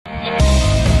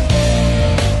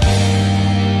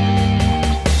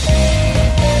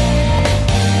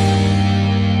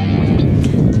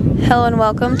Hello and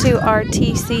welcome to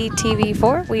RTC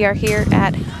TV4. We are here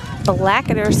at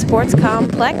Blackadder Sports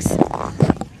Complex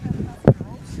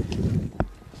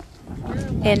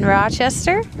in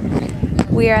Rochester.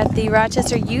 We are at the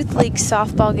Rochester Youth League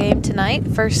softball game tonight,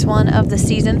 first one of the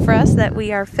season for us that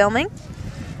we are filming.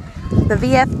 The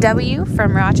VFW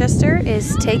from Rochester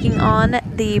is taking on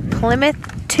the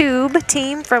Plymouth Tube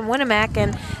team from Winnemac,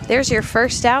 and there's your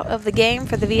first out of the game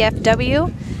for the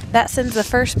VFW. That sends the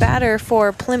first batter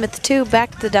for Plymouth Tube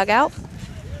back to the dugout.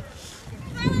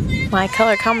 My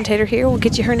color commentator here will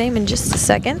get you her name in just a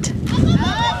second.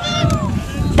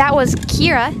 That was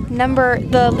Kira,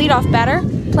 the leadoff batter,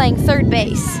 playing third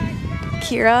base.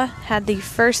 Kira had the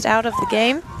first out of the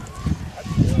game.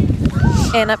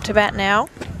 And up to bat now.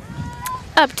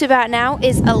 Up to bat now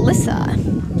is Alyssa.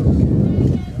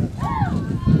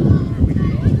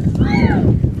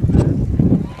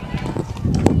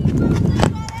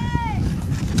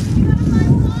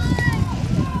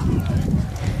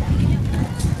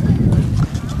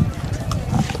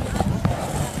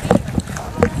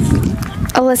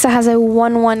 Alyssa has a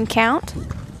 1-1 count.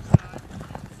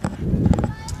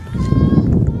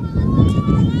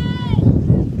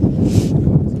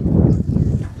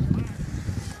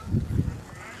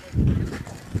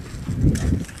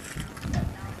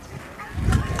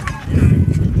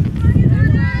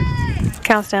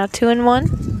 Counts now 2-1,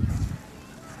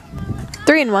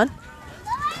 3-1.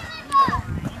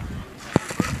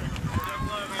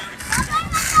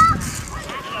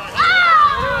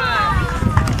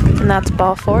 And that's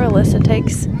ball 4. Alyssa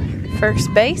takes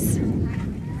first base.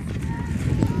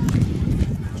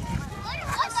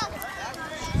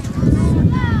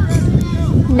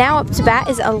 Now up to bat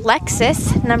is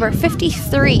Alexis, number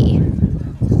 53.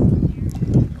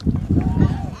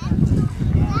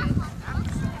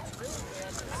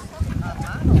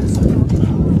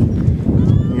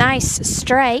 Nice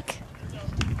strike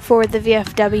for the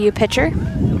VFW pitcher.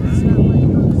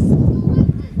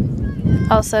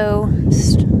 Also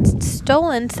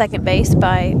stolen second base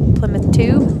by Plymouth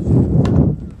Tube.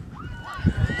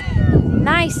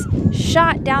 Nice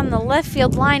shot down the left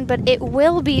field line, but it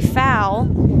will be foul.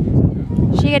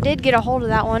 She did get a hold of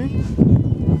that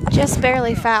one. Just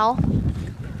barely foul.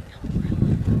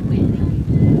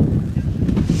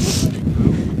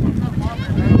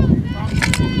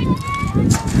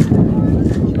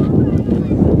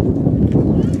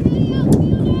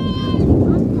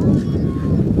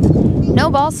 No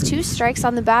balls, 2 strikes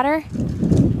on the batter.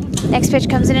 Next pitch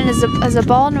comes in as a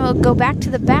ball, and we'll go back to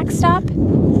the backstop.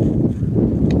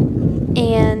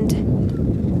 And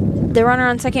the runner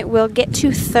on second will get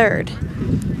to third.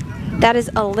 That is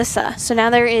Alyssa. So now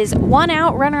there is 1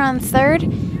 out, runner on third.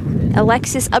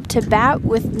 Alexis up to bat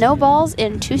with no balls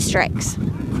and 2 strikes.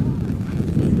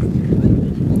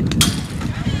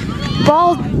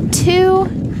 Ball 2,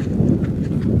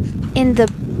 and the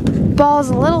ball's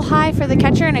a little high for the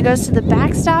catcher, and it goes to the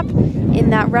backstop,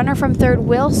 and that runner from third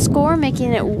will score,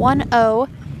 making it 1-0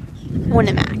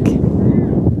 Winnemac.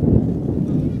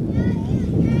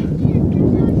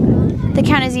 The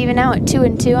count is even now at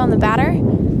 2-2 on the batter.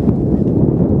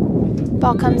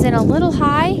 Ball comes in a little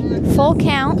high, full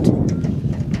count.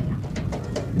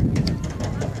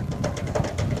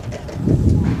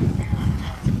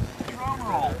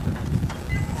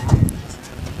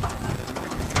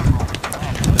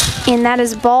 And that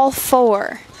is ball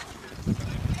 4.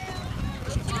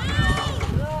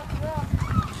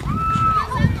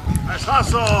 Nice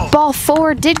hustle. Ball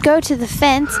 4 did go to the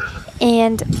fence,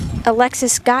 and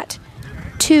Alexis got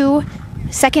to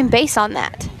second base on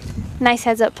that. Nice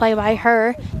heads-up play by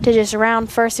her to just round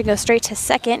first and go straight to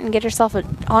second and get herself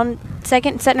on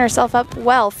second, setting herself up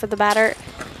well for the batter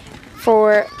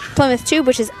for Plymouth Tube,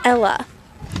 which is Ella.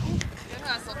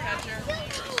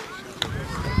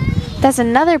 That's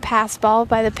another pass ball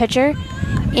by the pitcher,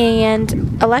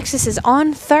 and Alexis is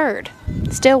on third.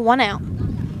 Still 1 out.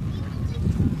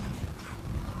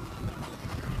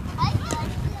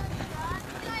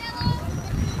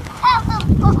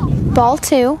 Ball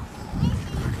 2.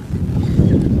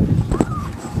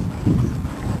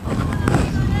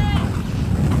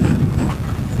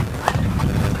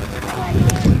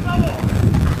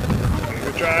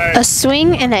 A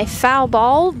swing and a foul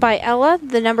ball by Ella,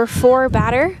 the number 4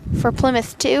 batter for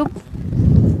Plymouth Tube.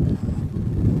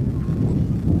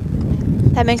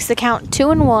 That makes the count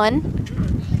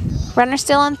 2-1. Runner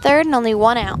still on third and only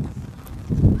 1 out.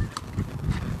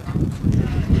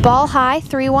 Ball high,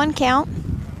 3-1 count.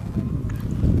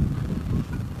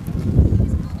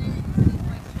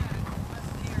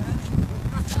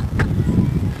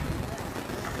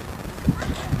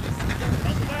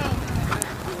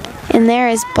 And there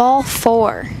is ball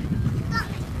 4.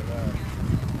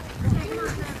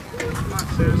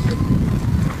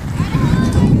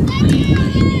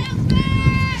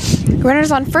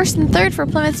 Runners on first and third for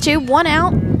Plymouth Tube, 1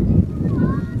 out.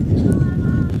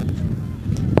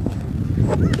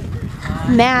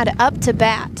 Mad up to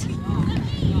bat.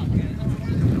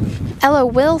 Ella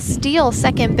will steal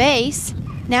second base.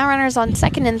 Now runners on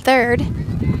second and third.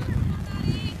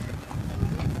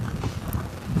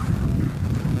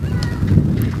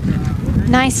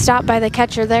 Nice stop by the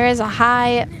catcher. There is a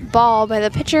high ball by the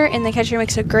pitcher, and the catcher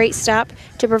makes a great stop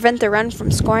to prevent the run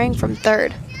from scoring from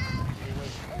third.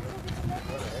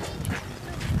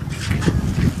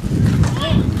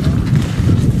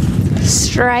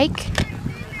 Strike.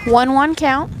 1-1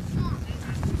 count.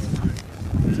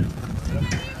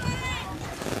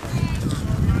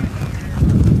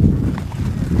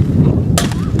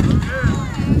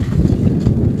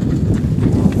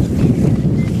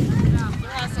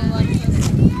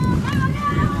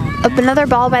 Up another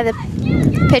ball by the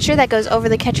pitcher that goes over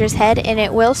the catcher's head, and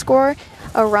it will score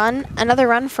a run, another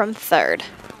run from third.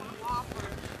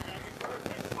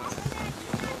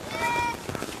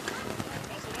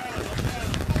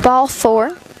 Ball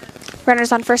 4.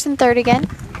 Runners on first and third again.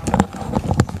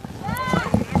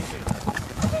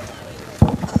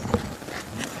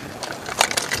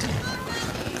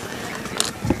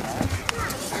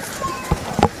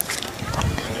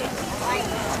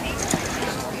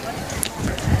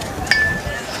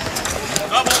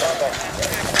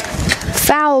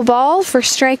 Foul ball for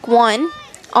strike 1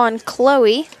 on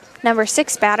Chloe, number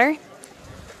 6 batter.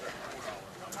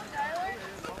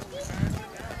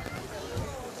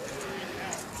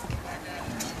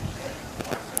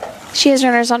 She has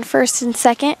runners on first and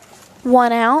second,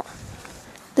 1 out.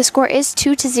 The score is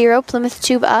 2-0, Plymouth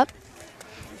Tube up.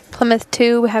 Plymouth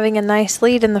Tube having a nice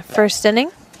lead in the first inning.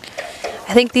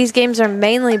 I think these games are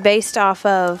mainly based off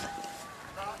of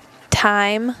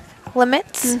time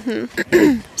limits.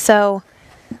 So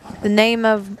the name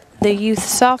of the youth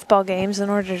softball games,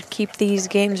 in order to keep these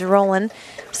games rolling,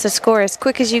 is to score as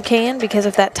quick as you can, because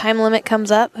if that time limit comes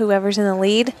up, whoever's in the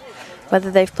lead, whether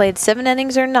they've played 7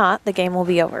 innings or not, the game will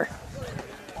be over.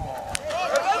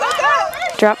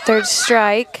 Drop third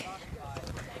strike.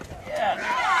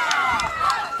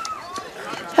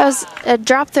 That was a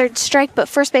drop third strike, but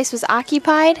first base was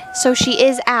occupied, so she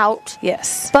is out.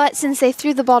 Yes. But since they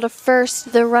threw the ball to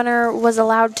first, the runner was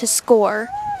allowed to score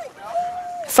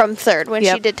from third when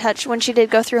she did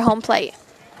go through home plate.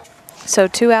 So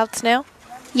 2 outs now?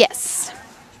 Yes.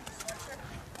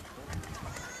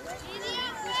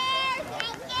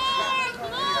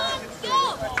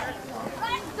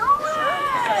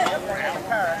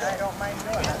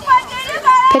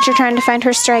 Pitcher trying to find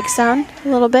her strike zone a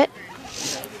little bit.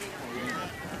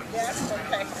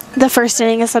 The first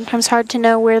inning is sometimes hard to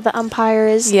know where the umpire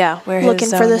is where looking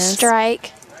his for the zone is.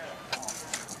 strike.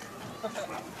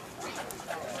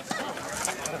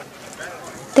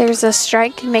 There's a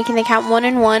strike, making the count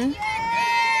 1-1.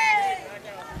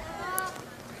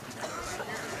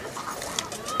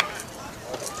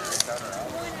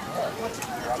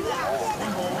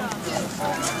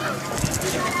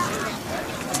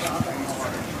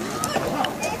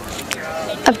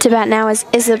 Up to bat now is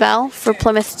Isabel for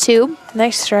Plymouth Tube.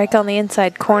 Nice strike on the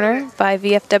inside corner by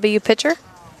VFW pitcher.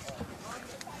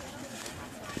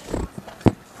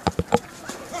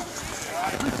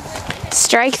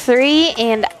 Strike 3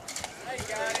 and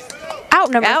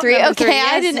out number 3. Number Okay, three,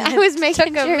 yes. I was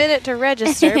making Took a minute to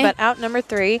register, but out number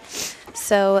 3.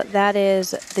 So that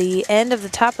is the end of the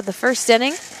top of the first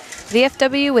inning.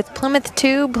 VFW with Plymouth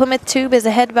Tube. Plymouth Tube is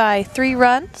ahead by 3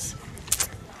 runs.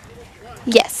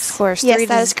 Yes. Scores yes,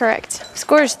 that is correct.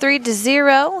 Scores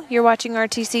 3-0. You're watching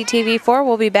RTC TV4.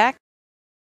 We'll be back.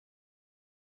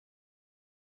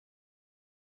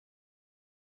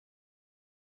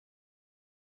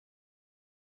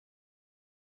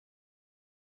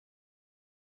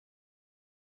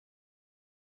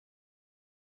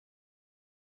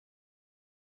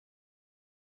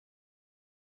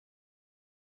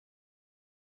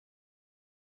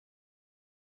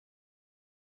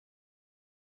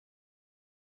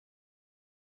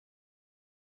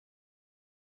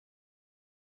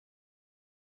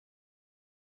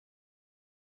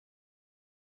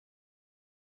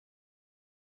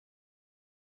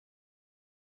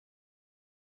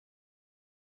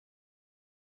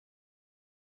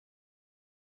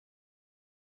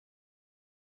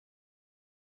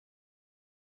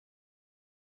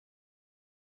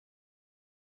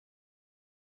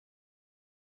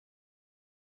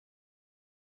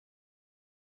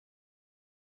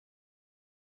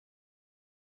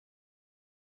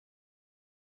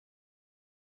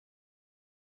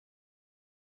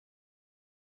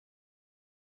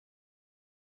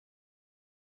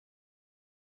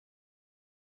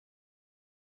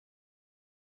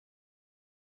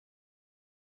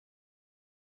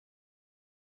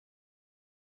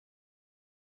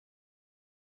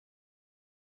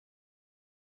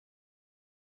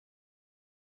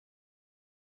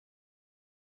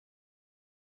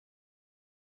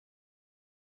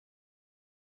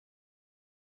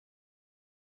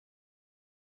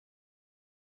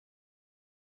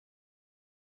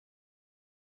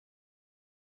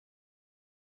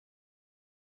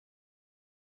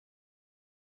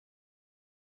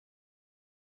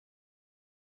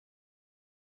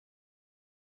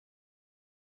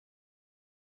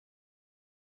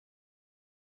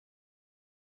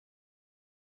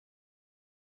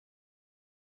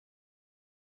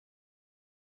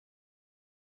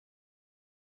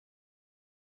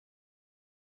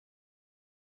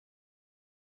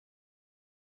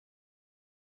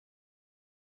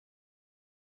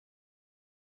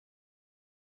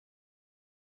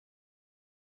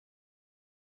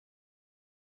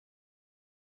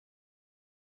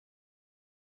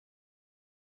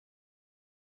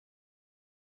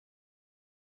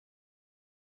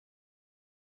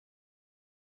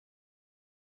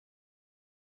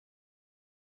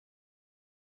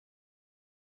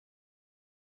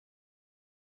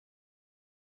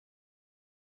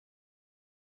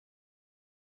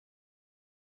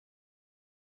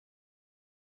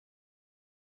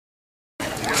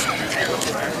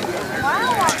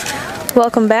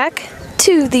 Welcome back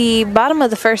to the bottom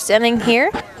of the first inning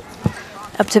here.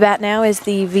 Up to bat now is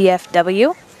the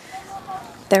VFW.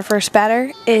 Their first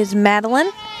batter is Madeline.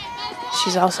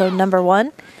 She's also number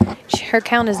 1. Her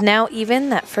count is now even.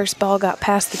 That first ball got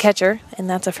past the catcher, and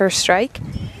that's a first strike.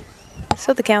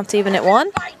 So the count's even at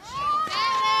 1.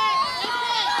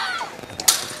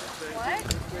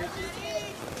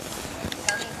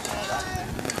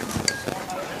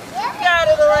 Got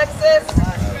it, Alexis.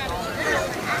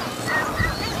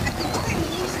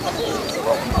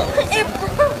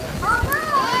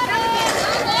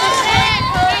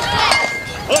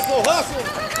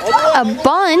 A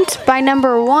bunt by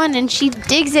number 1, and she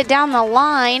digs it down the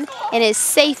line and is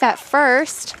safe at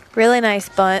first. Really nice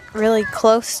bunt, really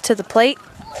close to the plate.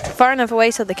 Far enough away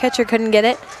so the catcher couldn't get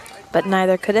it, but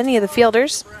neither could any of the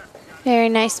fielders. Very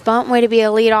nice bunt. Way to be a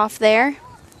leadoff there.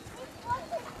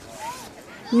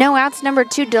 No outs, number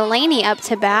 2, Delaney up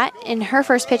to bat, and her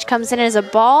first pitch comes in as a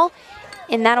ball,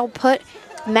 and that'll put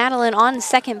Madeline on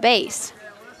second base.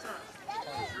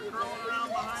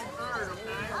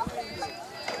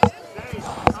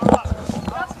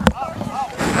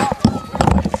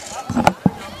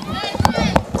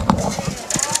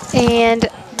 And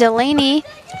Delaney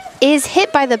is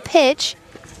hit by the pitch,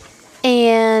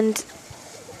 and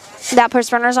that puts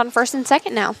runners on first and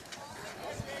second now.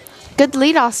 Good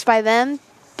leadoffs by them,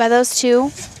 by those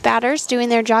two batters, doing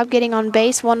their job, getting on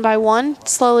base one by one,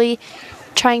 slowly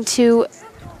trying to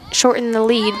shorten the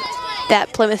lead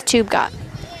that Plymouth Tube got.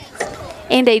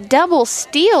 And a double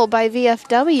steal by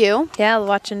VFW. Yeah,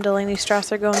 watching Delaney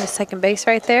Strasser going to second base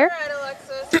right there.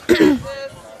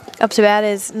 Up to bat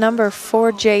is number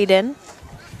 4, Jaden.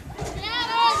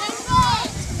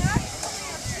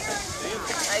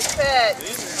 Nice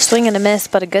pitch. Swing and a miss,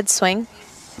 but a good swing.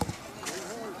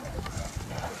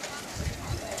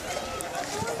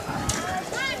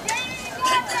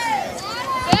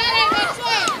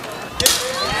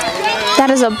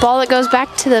 That is a ball that goes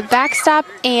back to the backstop,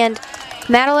 and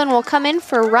Madeline will come in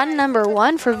for run number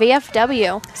 1 for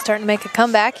VFW. Starting to make a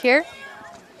comeback here.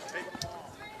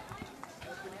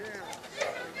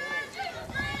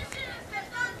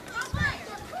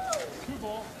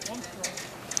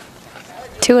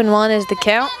 Two and 1 is the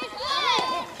count.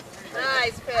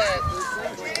 Nice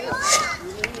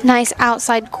pitch. Nice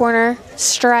outside corner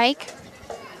strike.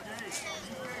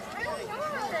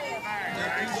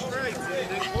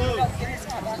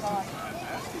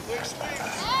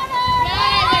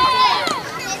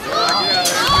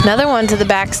 Another one to the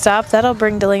backstop. That'll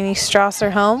bring Delaney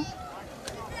Strasser home.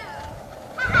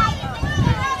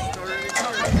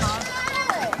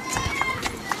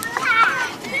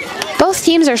 Both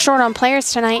teams are short on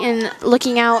players tonight, and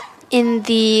looking out in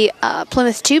the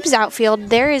Plymouth Tube's outfield,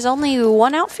 there is only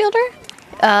 1 outfielder?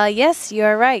 Yes, you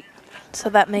are right. So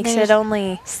that makes it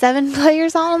only 7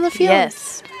 players on the field?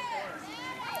 Yes.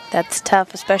 That's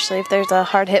tough, especially if there's a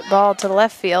hard hit ball to the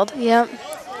left field. Yep.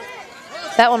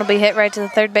 That one will be hit right to the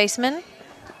third baseman.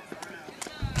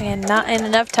 And not in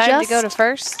enough time to go to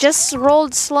first. Just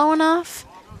rolled slow enough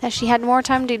that she had more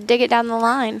time to dig it down the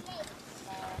line.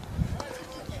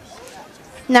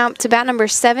 Now up to bat number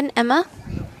 7, Emma.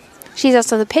 She's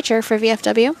also the pitcher for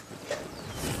VFW.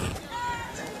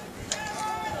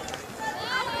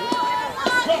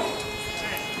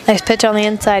 Nice pitch on the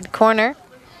inside corner.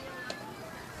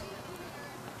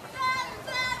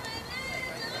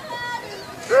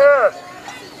 Good.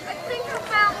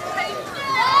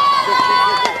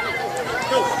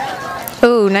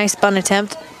 Ooh, nice bunt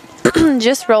attempt.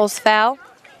 Just rolls foul.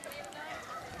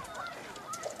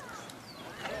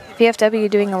 VFW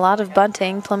doing a lot of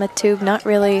bunting. Plymouth Tube not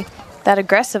really that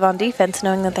aggressive on defense,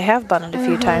 knowing that they have bunted a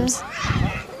few times.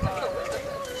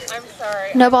 I'm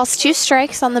sorry. No balls, 2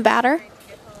 strikes on the batter.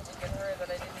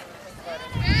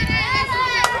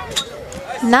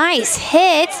 Nice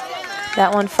hit.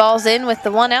 That one falls in with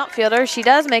the 1 outfielder. She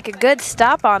does make a good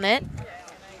stop on it.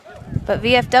 But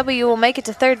VFW will make it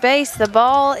to third base. The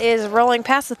ball is rolling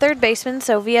past the third baseman,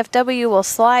 so VFW will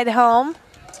slide home.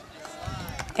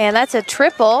 And that's a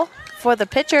triple for the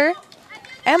pitcher,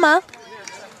 Emma.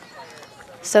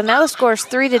 So now the score is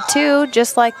 3-2,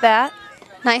 just like that.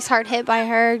 Nice hard hit by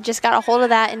her. Just got a hold of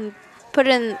that and put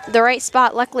it in the right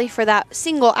spot. Luckily for that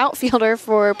single outfielder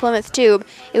for Plymouth Tube,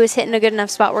 it was hitting a good enough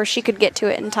spot where she could get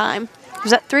to it in time.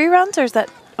 Was that 3 runs, or is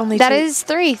that only 2? That is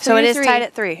 3. So it is tied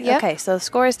at 3. Yep. Okay, so the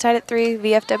score is tied at 3.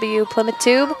 VFW, Plymouth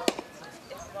Tube.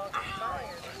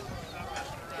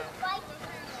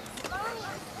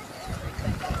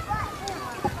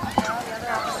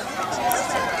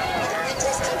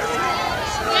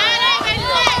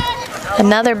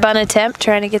 Another bunt attempt,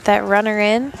 trying to get that runner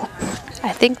in.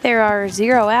 I think there are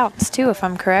 0 outs, too, if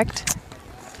I'm correct.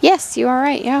 Yes, you are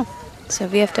right, yeah. So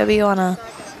VFW on a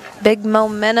big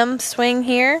momentum swing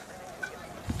here.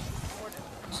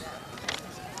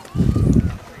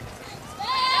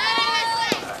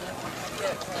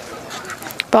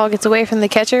 Ball gets away from the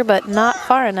catcher, but not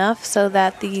far enough so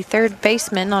that the third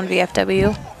baseman on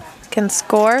VFW can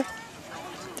score.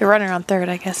 The runner on third,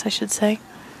 I guess I should say.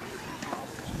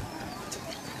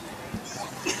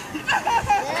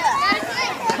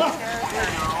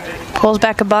 Pulls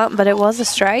back a bunt, but it was a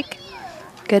strike.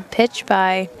 Good pitch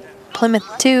by Plymouth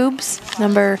Tubes,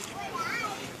 number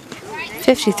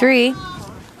 53,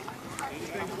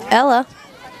 Ella.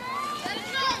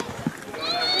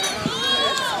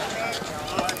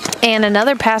 And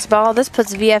another pass ball. This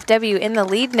puts VFW in the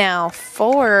lead now.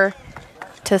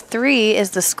 4-3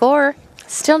 is the score.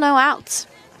 Still no outs.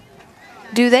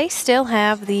 Do they still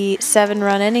have the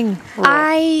 7-run inning rule?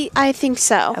 I think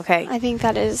so. Okay. I think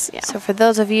that is, yeah. So for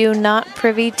those of you not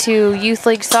privy to Youth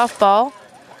League softball,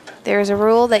 there's a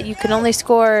rule that you can only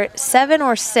score 7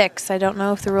 or 6. I don't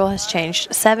know if the rule has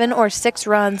changed. 7 or 6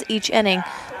 runs each inning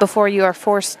before you are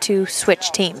forced to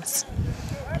switch teams.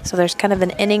 So there's kind of an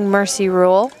inning mercy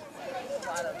rule.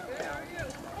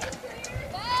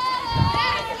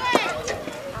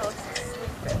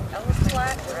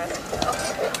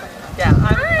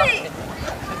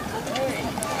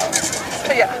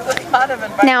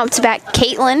 Now it's back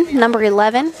Caitlin, number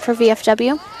 11 for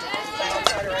VFW.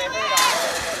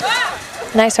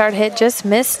 Nice hard hit, just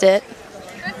missed it.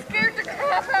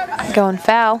 Going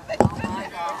foul.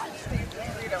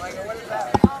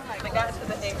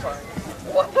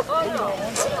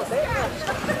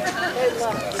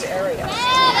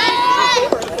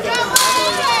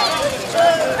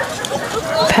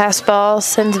 Pass ball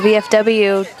sends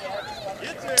VFW.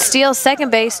 Steals second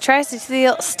base, tries to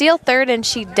steal third, and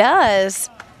she does.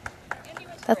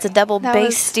 That's a double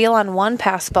base steal on one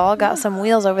pass ball. Got some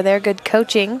wheels over there. Good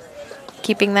coaching,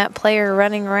 keeping that player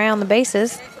running around the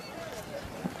bases.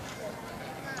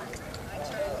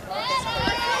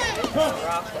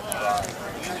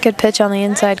 Good pitch on the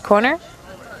inside corner.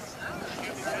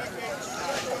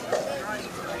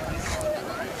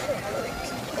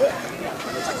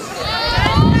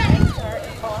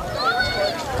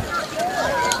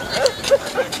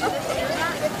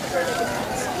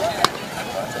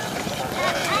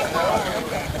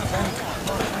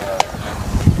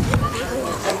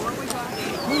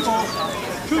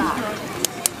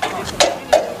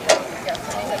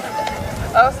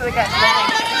 Oh, so they got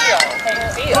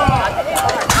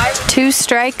steal. 2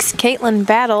 strikes. Caitlin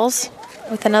battles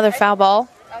with another foul ball.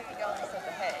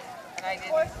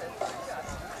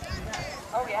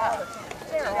 Oh, yeah.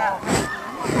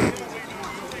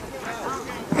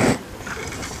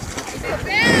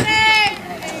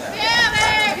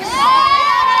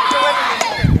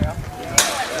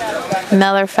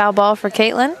 Another foul ball for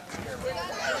Caitlin.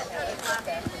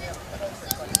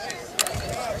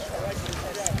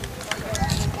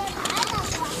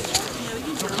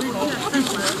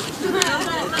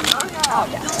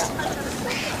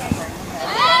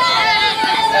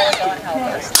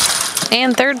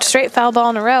 And third straight foul ball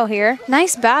in a row here.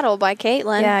 Nice battle by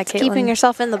Caitlin. Yeah, Caitlin keeping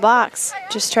herself in the box.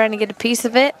 Just trying to get a piece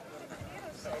of it.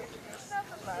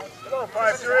 Come on,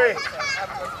 5-3.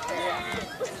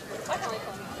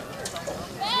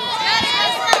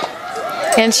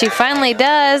 And she finally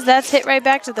does. That's hit right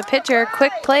back to the pitcher.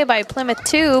 Quick play by Plymouth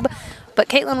Tube, but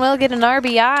Caitlin will get an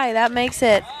RBI. That makes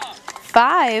it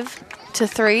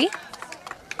 5-3.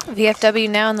 VFW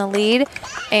now in the lead,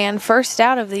 and first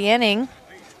out of the inning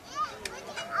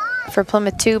for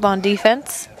Plymouth Tube on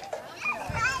defense.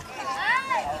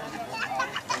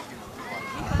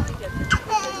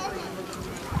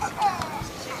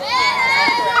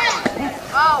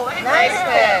 Oh, nice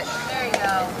pitch. There you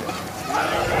go.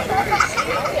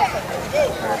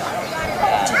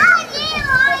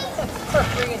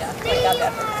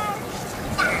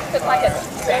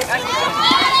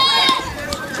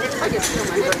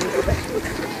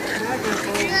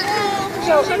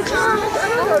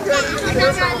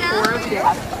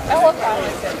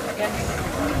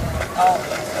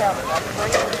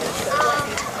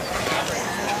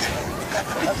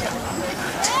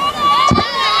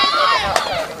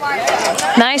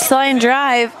 Nice line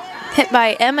drive hit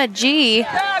by Emma G.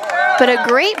 But a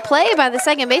great play by the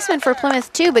second baseman for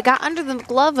Plymouth Tube. It got under the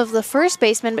glove of the first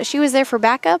baseman, but she was there for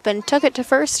backup and took it to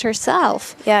first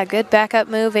herself. Yeah, good backup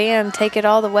move and take it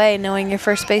all the way, knowing your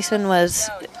first baseman was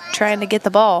trying to get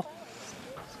the ball.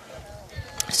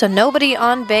 So nobody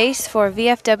on base for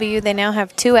VFW. They now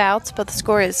have 2 outs, but the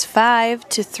score is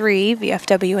 5-3.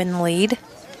 VFW in the lead.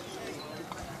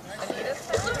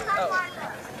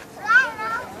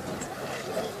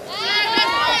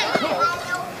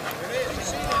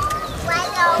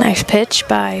 Nice pitch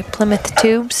by Plymouth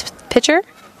Tube's pitcher.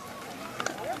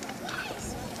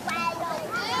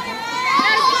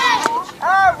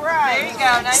 There you go.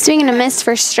 Nice. Swing and a miss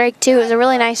for strike 2. It was a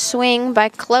really nice swing by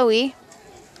Chloe.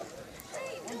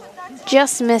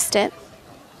 Just missed it. In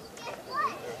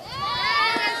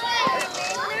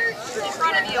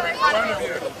front of you. In front of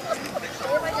you.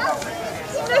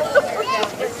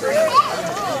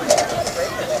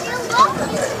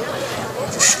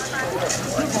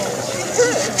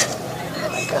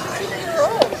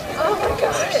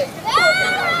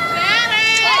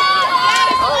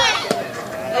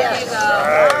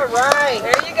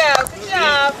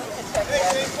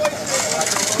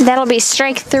 That'll be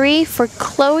strike 3 for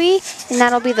Chloe, and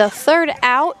that'll be the 3rd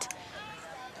out.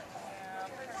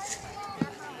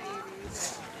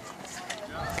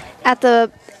 At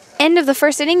the end of the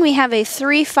first inning, we have a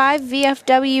 3-5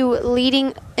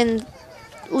 VFW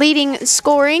leading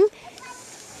scoring.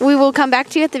 We will come back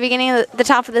to you at the beginning of the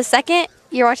top of the second.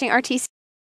 You're watching RTC.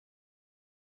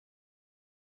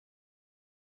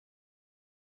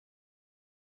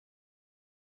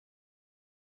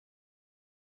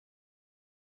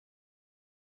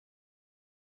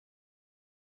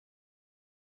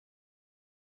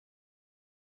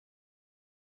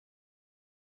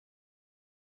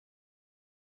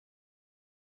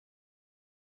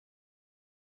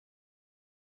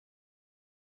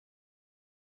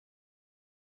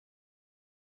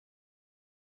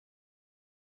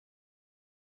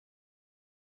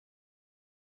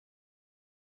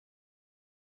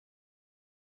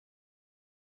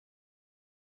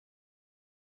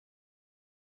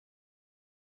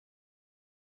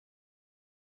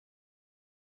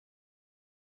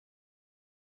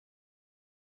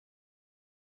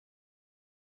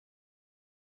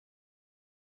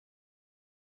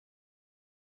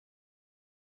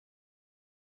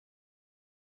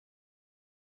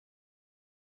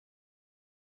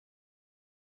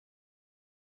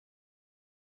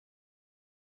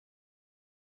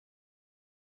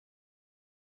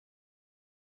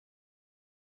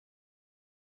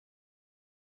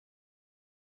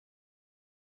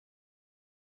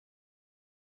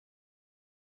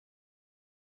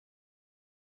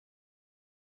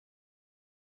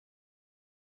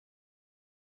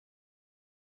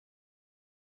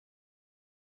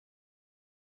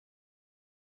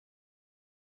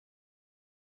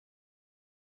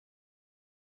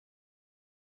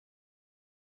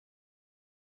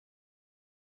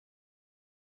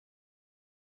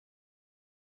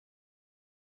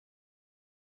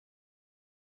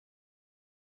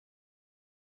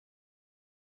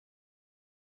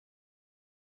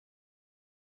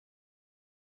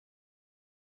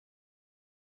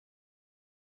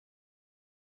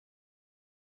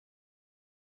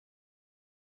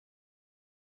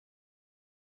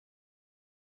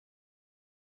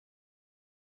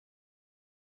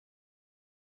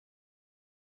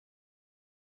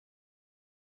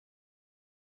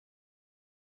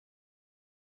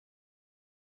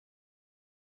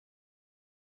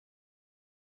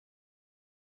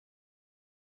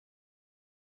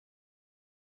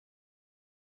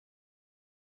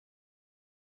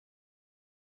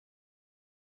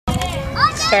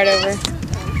 Start over.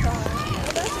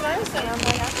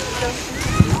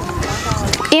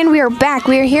 And we are back.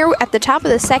 We are here at the top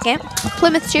of the second.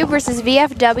 Plymouth Tube versus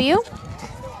VFW.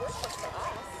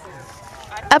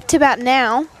 Up to bat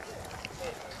now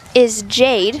is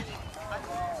Jade.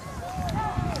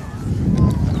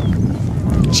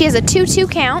 She has a 2-2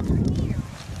 count.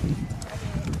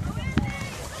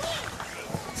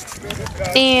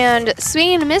 And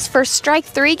swing and a miss for strike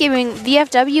 3, giving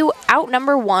VFW out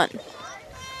number 1.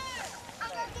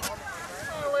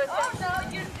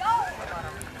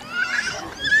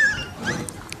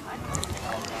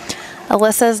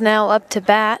 Alyssa's now up to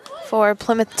bat for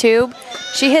Plymouth Tube.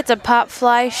 She hits a pop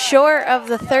fly short of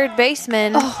the third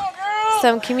baseman.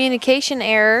 Some communication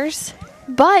errors.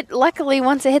 But luckily,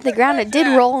 once it hit the ground, it did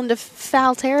roll into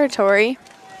foul territory.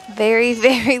 Very,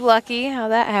 very lucky how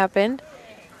that happened.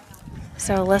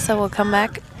 So Alyssa will come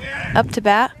back up to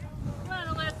bat.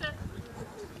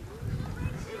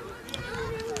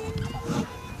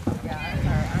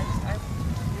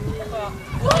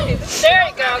 There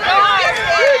you go. Go on.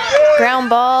 Ground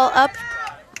ball up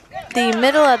the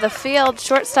middle of the field.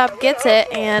 Shortstop gets it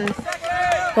and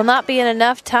will not be in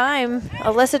enough time.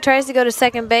 Alyssa tries to go to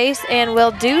second base and will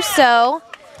do so.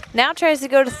 Now tries to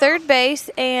go to third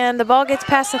base and the ball gets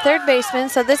past the third baseman.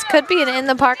 So this could be an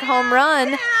in-the-park home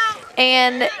run.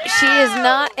 And she is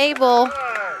not able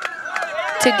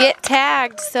to get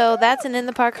tagged. So that's an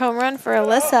in-the-park home run for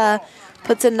Alyssa.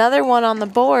 Puts another one on the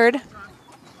board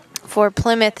for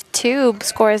Plymouth 2.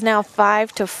 Score is now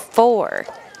 5-4.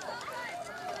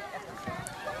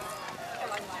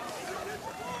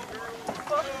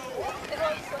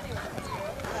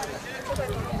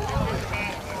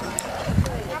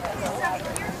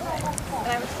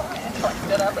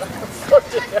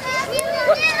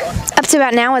 Up to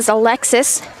about now is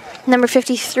Alexis, number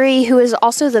 53, who is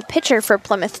also the pitcher for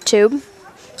Plymouth Tube.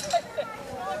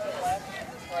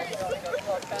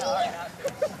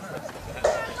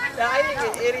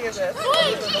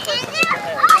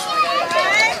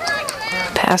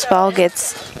 Pass ball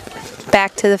gets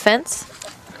back to the fence.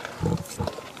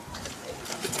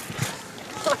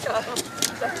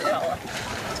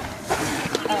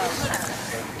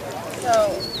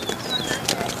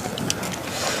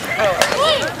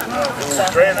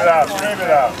 Straighten it out, straighten it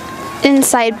out.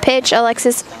 Inside pitch,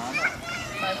 Alexis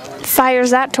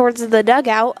fires that towards the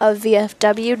dugout of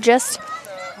VFW, just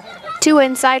too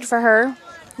inside for her,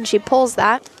 and she pulls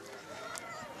that.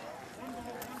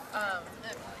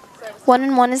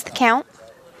 1-1 is the count.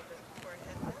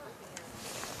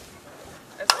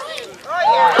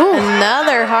 Ooh.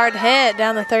 Another hard hit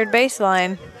down the third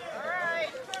baseline.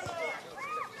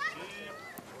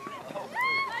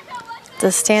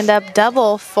 The stand-up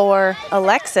double for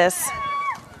Alexis.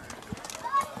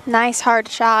 Nice hard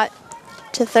shot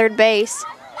to third base.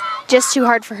 Just too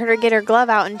hard for her to get her glove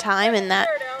out in time, and that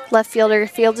left fielder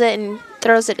fields it and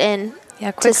throws it in.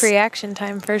 Yeah, quick reaction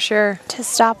time for sure. To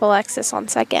stop Alexis on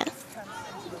second.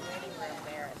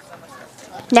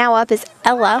 Now up is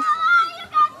Ella.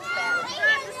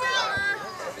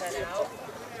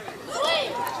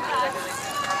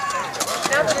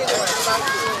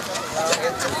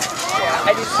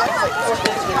 I just like 4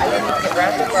 things. I need to get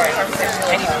wrapped up.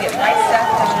 I need to get my stuff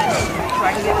done.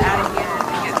 Try to get out of here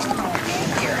and get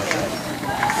here.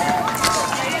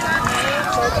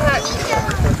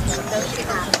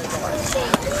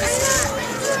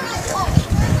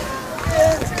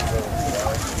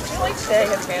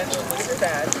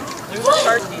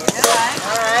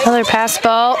 Another pass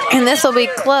ball, and this will be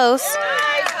close,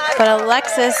 but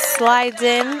Alexis slides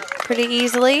in pretty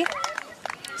easily.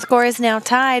 Score is now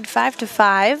tied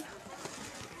 5-5.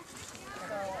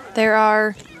 There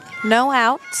are no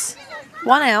outs,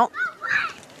 1 out.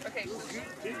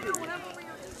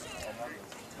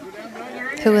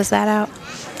 Who was that out?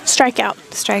 Strikeout.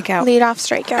 Strikeout. Lead off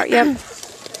strikeout, yep.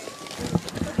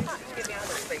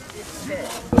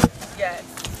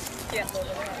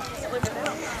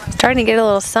 Starting to get a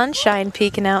little sunshine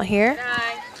peeking out here.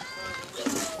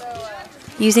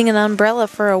 Using an umbrella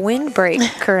for a windbreak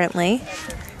currently.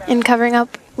 And covering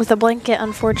up with a blanket,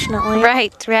 unfortunately.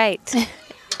 Right, right.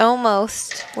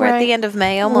 Almost. We're at the end of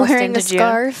May, almost wearing into a June.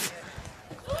 Scarf.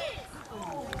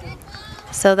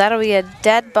 So that'll be a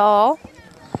dead ball.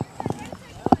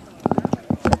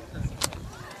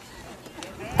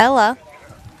 Ella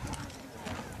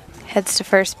heads to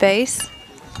first base.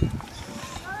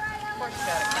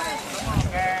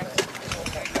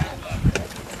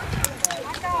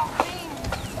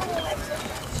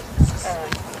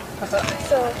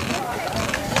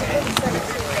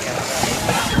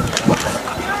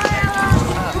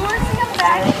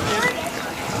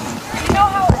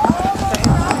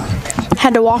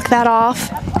 Had to walk that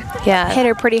off. Yeah. Hit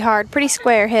her pretty hard. Pretty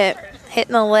square hit.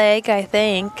 Hitting the leg, I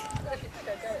think.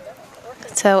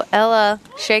 So Ella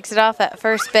shakes it off at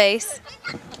first base.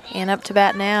 And up to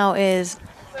bat now is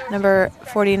number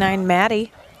 49,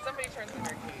 Maddie.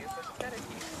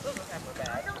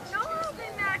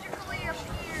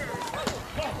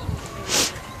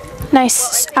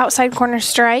 Nice outside corner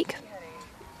strike.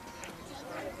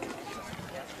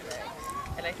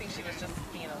 And I think she was just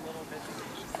being a little bit.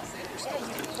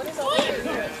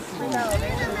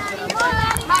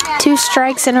 2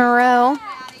 strikes in a row.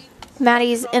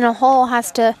 Maddie's in a hole,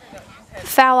 has to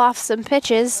foul off some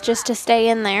pitches just to stay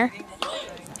in there.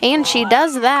 And she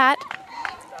does that.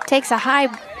 Takes a high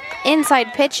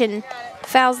inside pitch and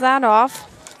fouls that off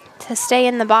to stay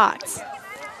in the box.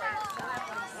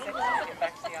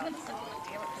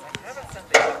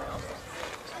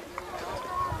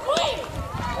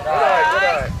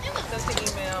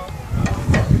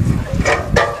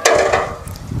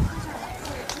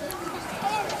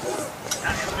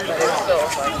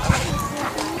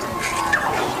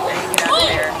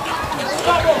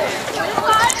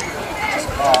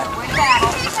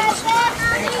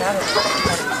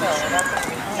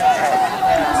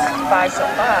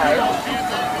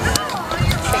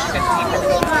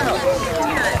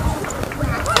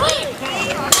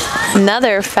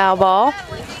 Another foul ball.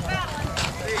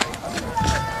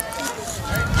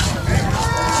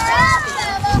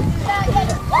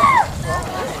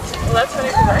 Well, that's funny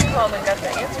because I called and got the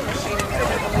answer machine.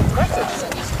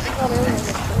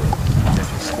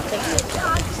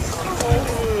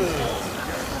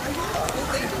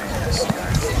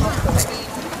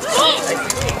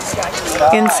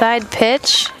 Inside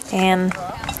pitch, and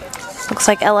looks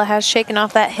like Ella has shaken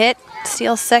off that hit.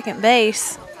 Steals second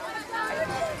base.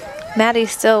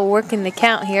 Maddie's still working the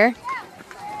count here.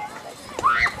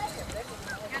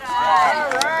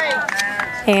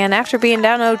 And after being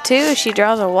down 0-2, she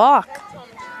draws a walk.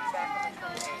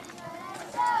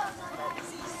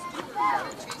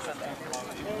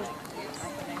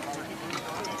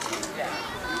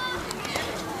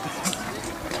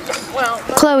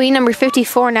 Chloe, number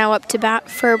 54, now up to bat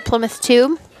for Plymouth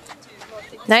Tube.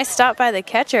 Nice stop by the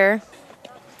catcher.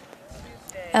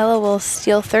 Ella will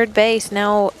steal third base.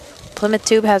 Now Plymouth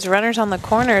Tube has runners on the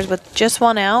corners with just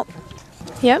one out.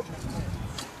 Yep.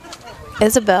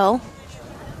 Isabel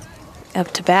up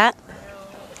to bat.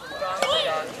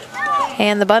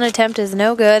 And the bunt attempt is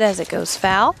no good as it goes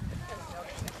foul.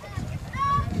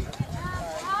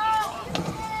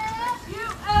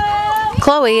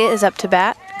 Chloe is up to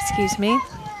bat, excuse me.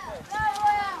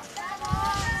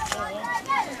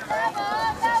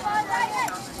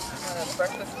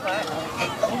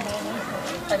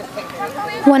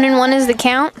 One and one is the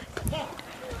count.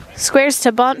 Squares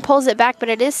to bunt, pulls it back, but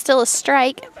it is still a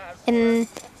strike. And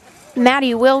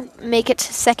Maddie will make it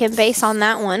to second base on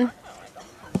that one.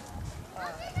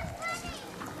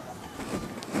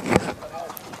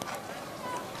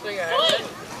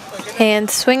 And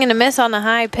swing and a miss on the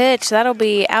high pitch. That'll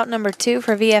be out number 2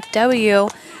 for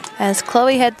VFW as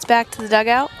Chloe heads back to the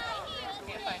dugout.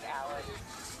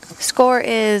 Score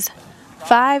is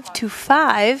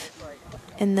 5-5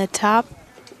 in the top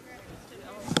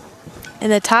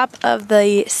of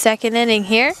the second inning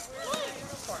here.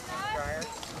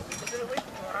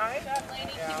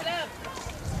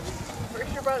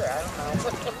 Where's your brother? I don't know.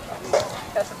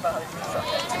 Doesn't bother me.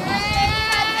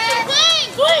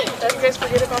 Did you guys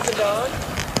forget about the dog?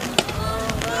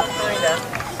 Kinda.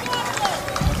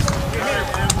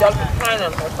 Dog was crying in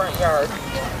the front yard.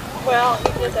 Well, he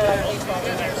did that on baseball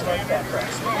and he smoked that for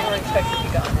us. We were expecting to be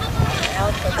gone.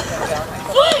 Alex was going to go. I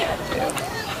told him he had to.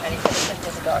 And he said he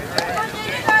took the dog.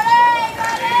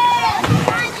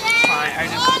 Fine. I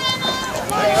just...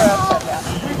 They were upset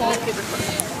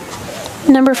about it.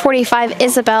 Number 45,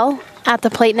 Isabel, at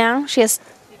the plate now. She has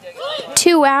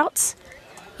 2 outs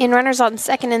and runners on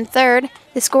second and third.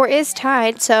 The score is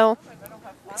tied, so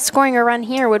scoring a run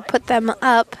here would put them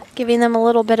up, giving them a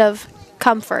little bit of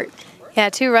comfort. Yeah,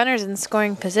 2 runners in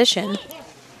scoring position.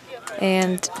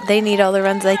 And they need all the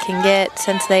runs they can get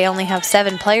since they only have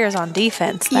 7 players on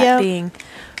defense, that being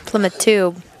Plymouth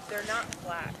Tube.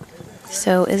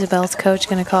 So Isabel's coach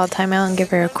going to call a timeout and give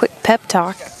her a quick pep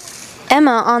talk.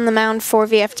 Emma on the mound for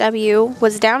VFW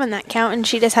was down in that count, and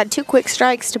she just had 2 quick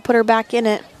strikes to put her back in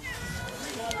it.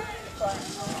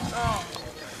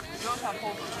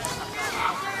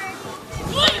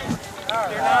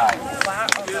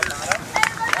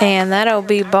 And that'll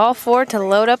be ball 4 to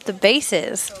load up the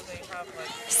bases.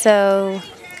 So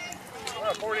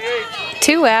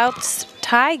 2 outs,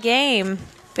 tie game,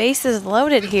 bases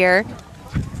loaded here.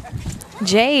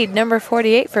 Jade, number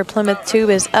 48 for Plymouth Tube,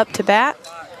 is up to bat.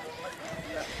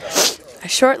 A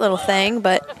short little thing,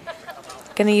 but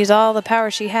going to use all the power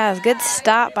she has. Good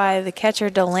stop by the catcher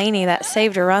Delaney. That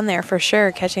saved a run there for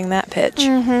sure, catching that pitch.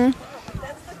 Mm-hmm.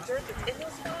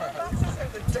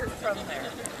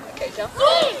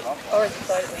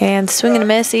 And swing and a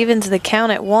miss evens the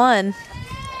count at 1.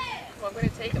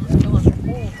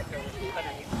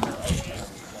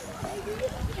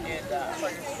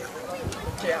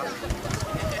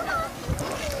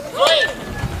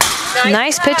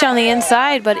 Nice pitch on the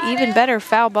inside, but even better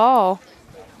foul ball.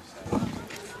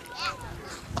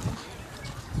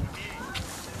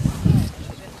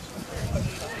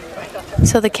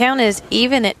 So the count is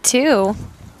even at 2.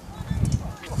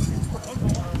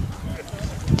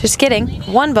 Just kidding.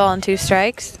 1 ball and 2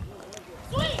 strikes.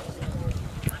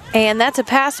 And that's a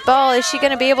pass ball. Is she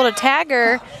going to be able to tag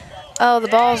her? Oh, the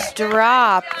ball's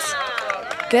dropped.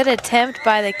 Good attempt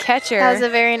by the catcher. That was a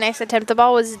very nice attempt. The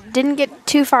ball didn't get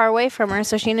too far away from her,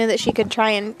 so she knew that she could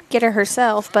try and get her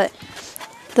herself, but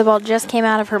the ball just came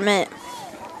out of her mitt.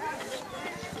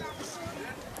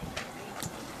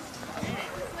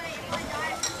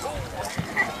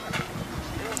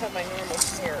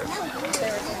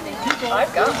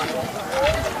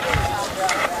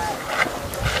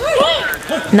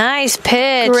 Nice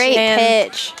pitch. Great and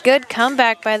pitch. Good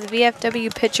comeback by the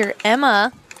VFW pitcher,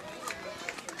 Emma.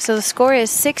 So the score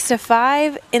is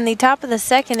 6-5 in the top of the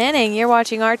second inning. You're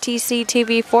watching RTC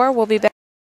TV4. We'll be back.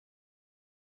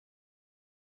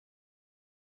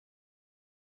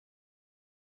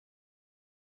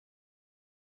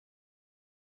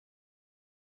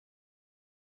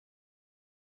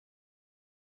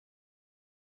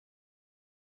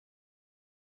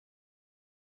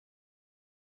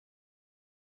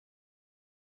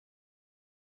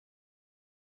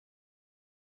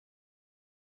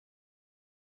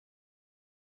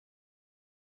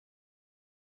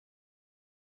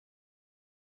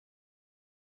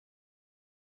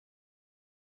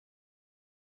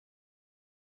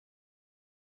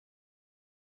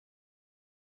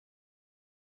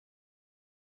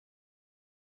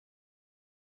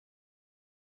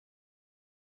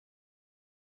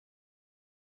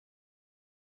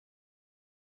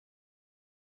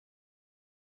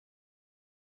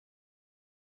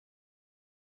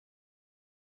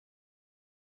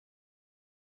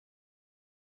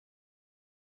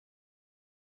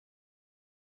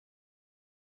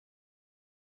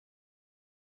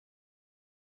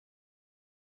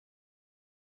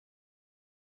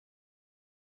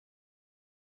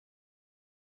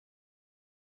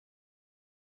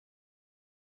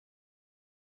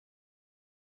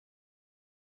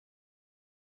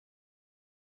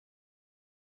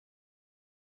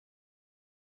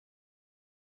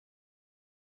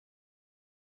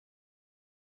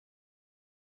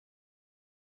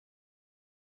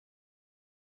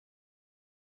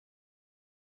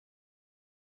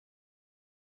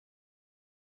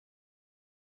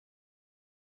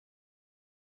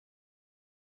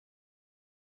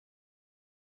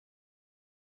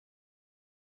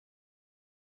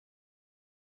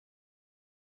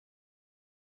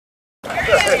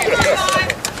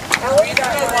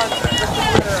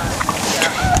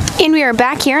 And we are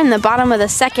back here in the bottom of the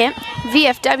second.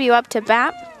 VFW up to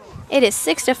bat. It is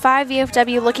 6-5.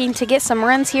 VFW looking to get some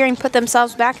runs here and put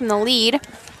themselves back in the lead.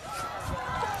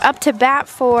 Up to bat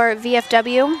for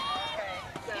VFW.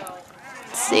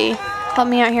 Let's see. Help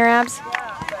me out here, Abs.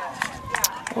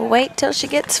 We'll wait till she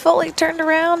gets fully turned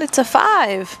around. It's a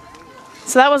 5.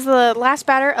 So that was the last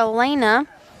batter, Elena.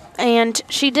 And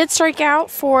she did strike out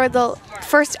for the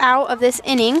first out of this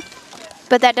inning.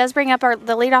 But that does bring up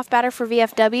the leadoff batter for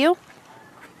VFW.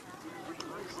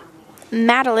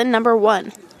 Madeline, number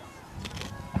 1.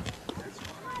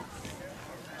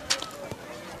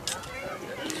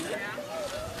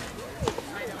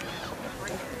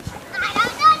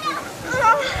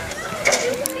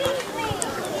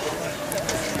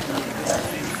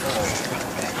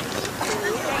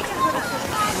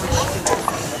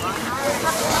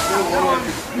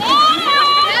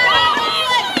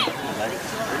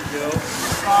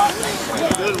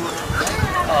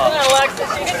 Come on,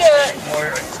 Alexis, you can do it.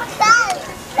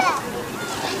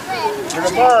 To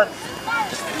the mark.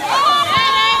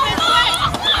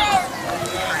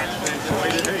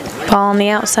 Ball on the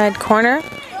outside corner.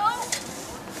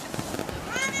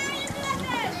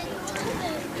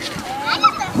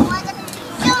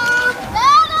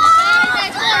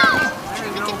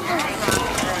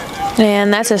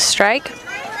 And that's a strike.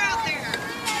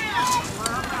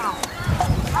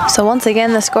 So once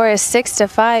again, the score is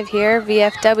 6-5 here.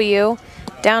 VFW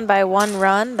down by 1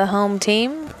 run, the home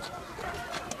team.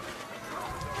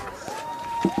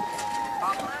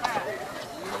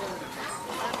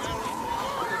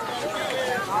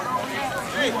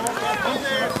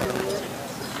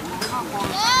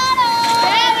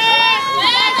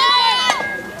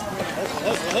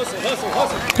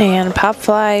 And pop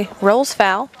fly rolls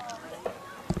foul.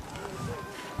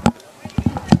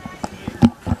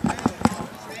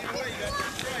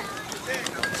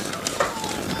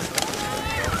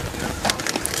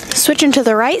 Switching to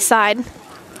the right side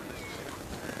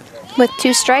with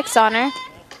 2 strikes on her.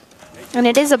 And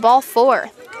it is a ball 4.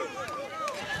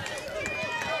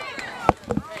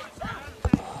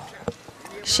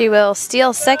 She will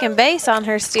steal second base on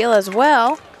her steal as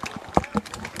well.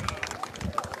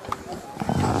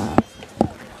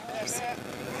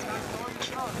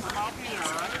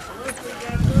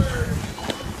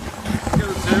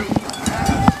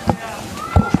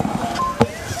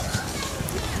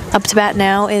 Up to bat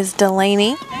now is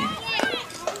Delaney.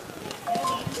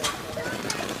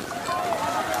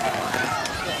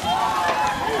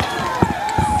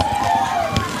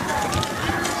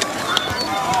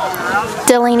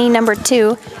 Delaney, number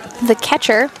 2, the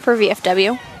catcher for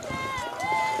VFW.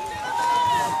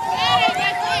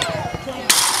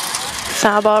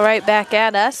 Foul ball right back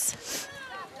at us.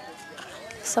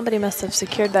 Somebody must have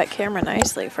secured that camera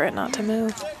nicely for it not to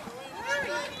move.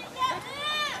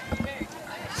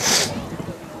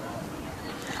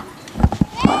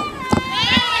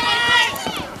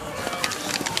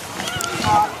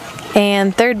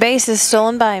 And third base is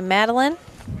stolen by Madeline,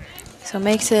 so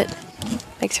makes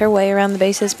her way around the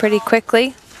bases pretty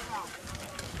quickly.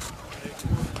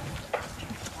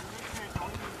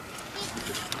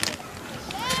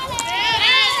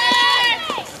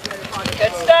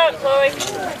 Good start, Chloe.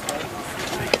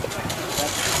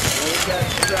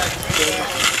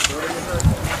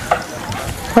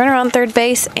 Runner on third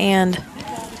base and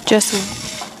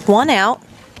just 1 out.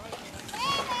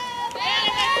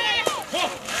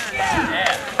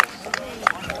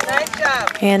 Nice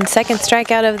job. And second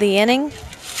strikeout of the inning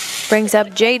brings up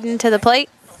Jaden to the plate.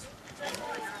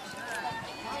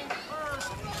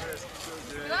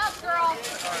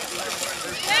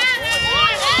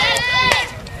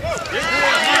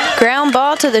 Ground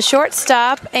ball to the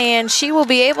shortstop, and she will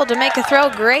be able to make a throw.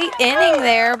 Great inning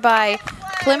there by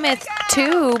Plymouth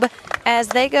Tube as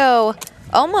they go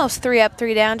almost 3 up,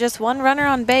 3 down, just 1 runner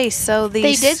on base. So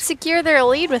They did secure their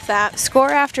lead with that.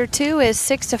 score after 2 is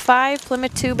 6-5,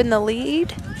 Plymouth Tube in the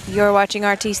lead. You're watching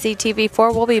RTC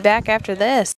TV4. We'll be back after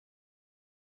this.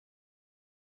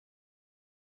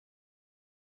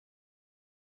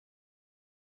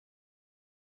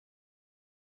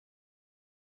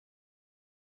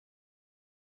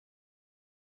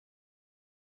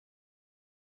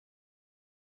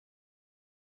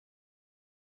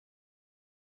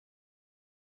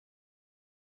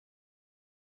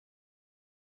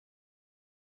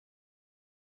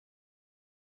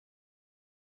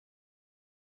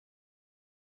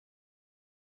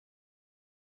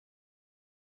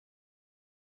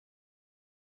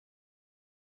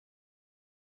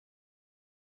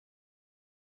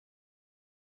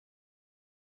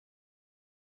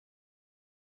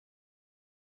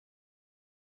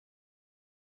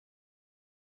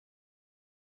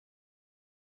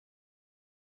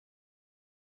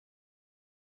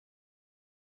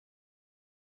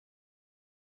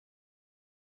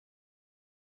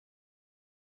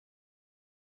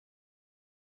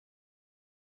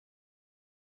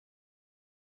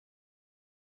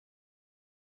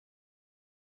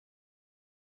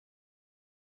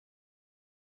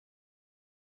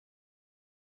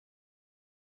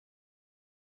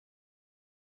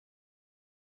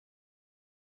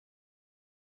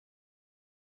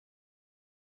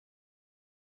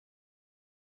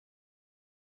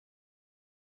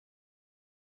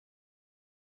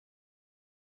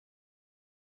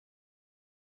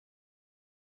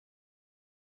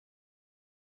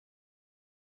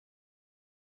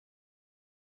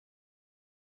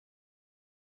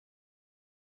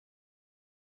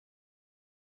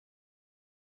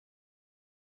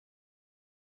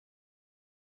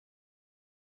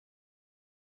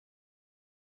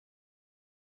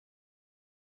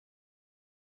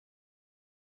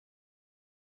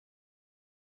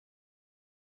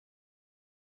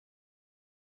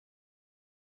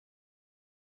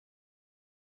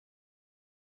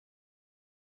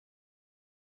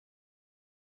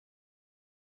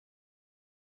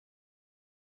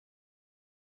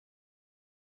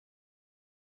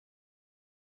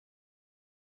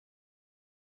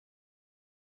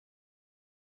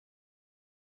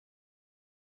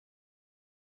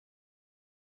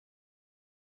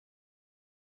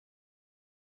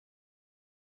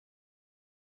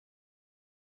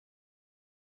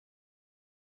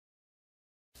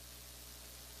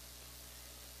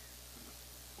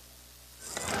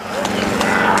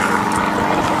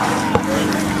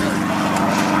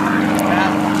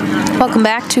 Welcome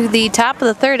back to the top of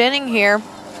the third inning here.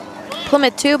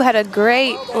 Plymouth Tube had a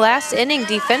great last inning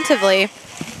defensively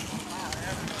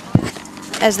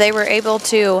as they were able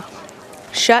to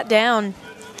shut down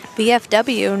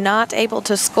VFW, not able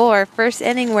to score. First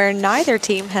inning where neither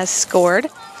team has scored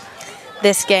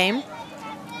this game.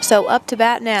 So up to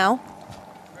bat now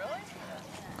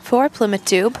for Plymouth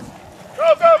Tube.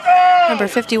 Go, go, go! Number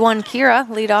 51, Kira,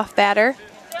 leadoff batter.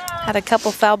 Had a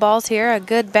couple foul balls here, a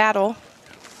good battle.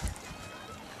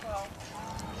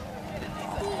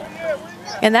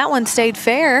 And that one stayed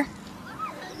fair.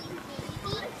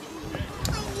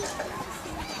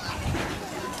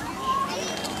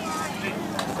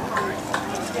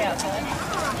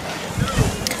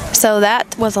 So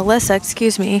that was Alyssa,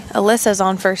 excuse me. Alyssa's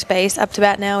on first base. Up to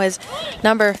bat now is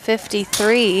number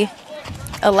 53,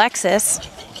 Alexis.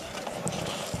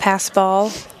 Pass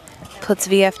ball puts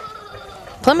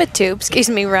Plymouth Tube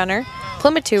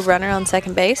runner on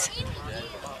second base.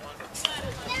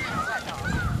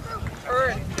 Her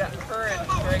and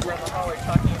Greg were in the hallway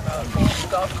talking about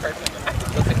golf carts.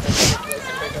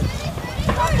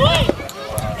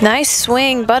 Nice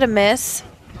swing, but a miss.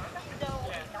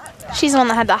 She's the one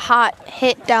that had the hot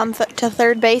hit down to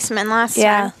third baseman last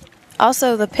time.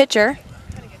 Also the pitcher.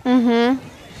 Mm-hmm.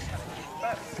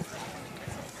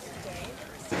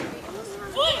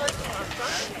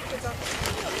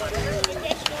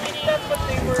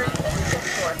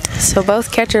 So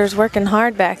both catchers working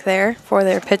hard back there for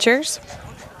their pitchers.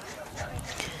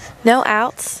 No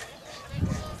outs.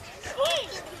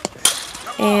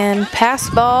 And pass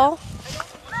ball.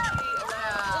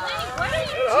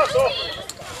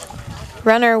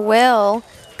 Runner will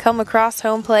come across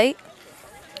home plate.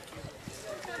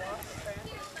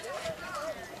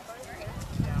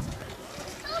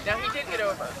 Now he did get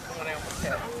over when I almost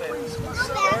hit.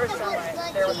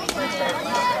 There was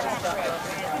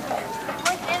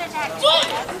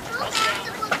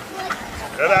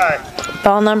Good eye.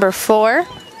 Ball number 4.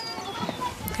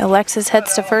 Alexis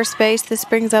heads to first base. This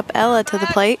brings up Ella to the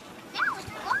plate.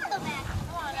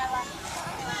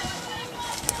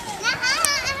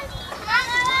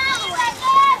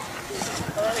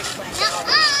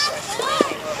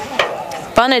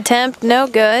 Bunt attempt, no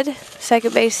good.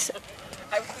 Second base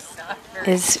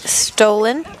is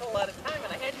stolen.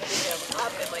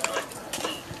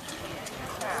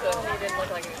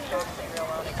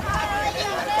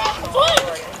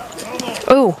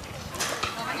 Ooh.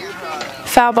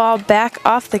 Foul ball back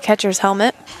off the catcher's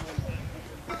helmet.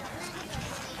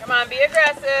 Come on, be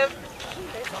aggressive.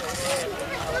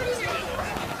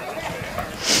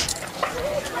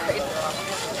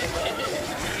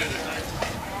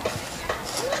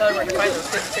 Tell her where to find those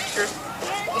good pictures.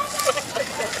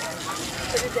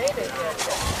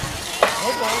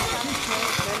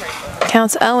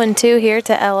 Counts 0-2 here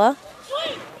to Ella.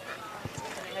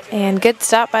 And good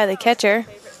stop by the catcher.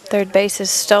 Third base is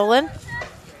stolen.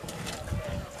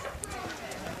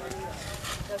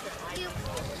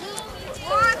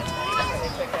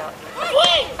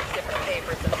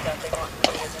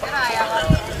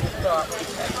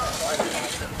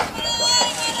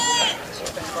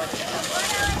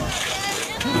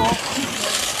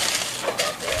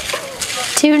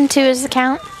 Two and 2 is the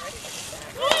count.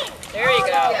 There you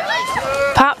go.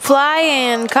 Pop fly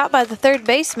and caught by the third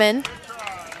baseman.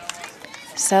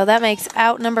 So that makes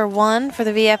out number 1 for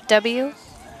the VFW.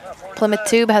 Plymouth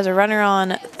Tube has a runner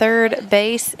on third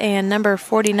base, and number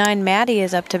 49, Maddie,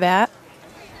 is up to bat.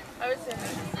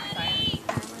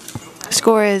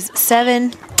 Score is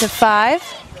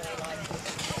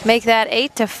 7-5. Make that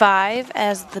 8-5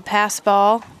 as the pass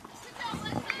ball.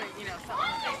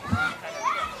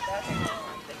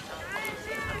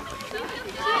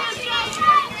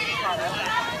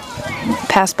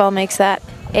 Pass ball makes that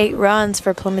 8 runs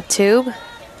for Plymouth Tube.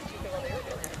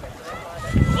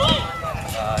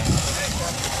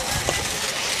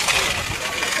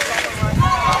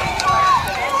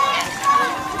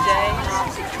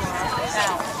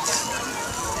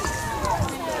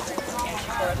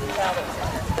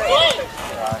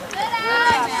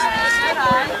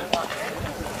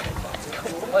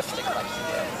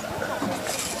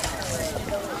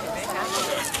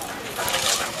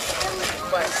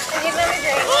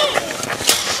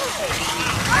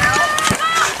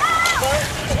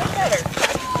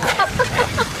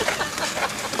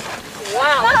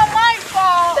 Wow. Not my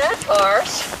fault. That's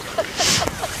harsh.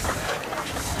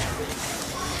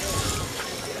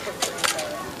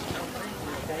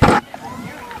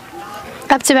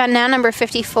 Up to bat now, number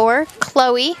 54,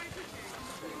 Chloe.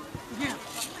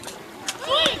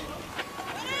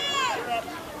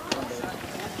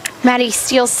 Maddie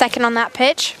steals second on that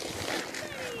pitch.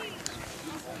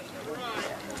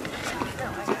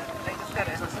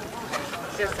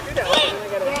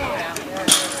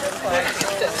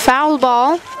 Foul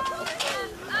ball.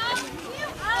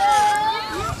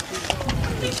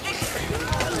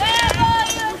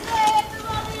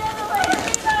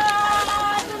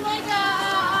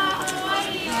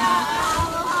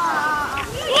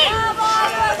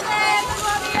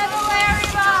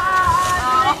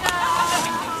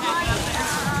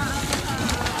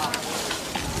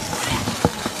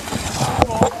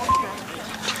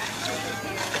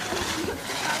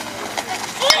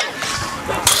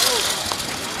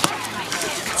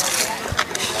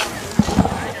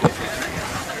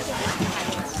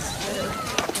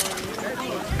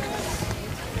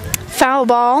 Foul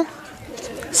ball.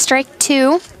 Strike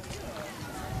 2.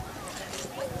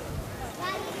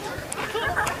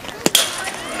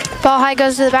 Ball high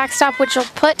goes to the backstop, which will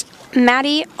put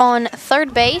Maddie on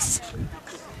third base.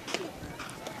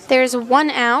 There's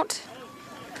 1 out.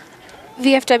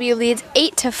 VFW leads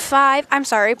 8-5. I'm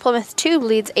sorry, Plymouth Tube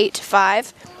leads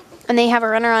 8-5. And they have a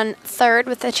runner on third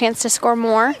with a chance to score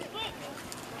more.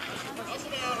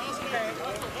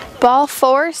 Ball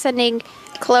 4, sending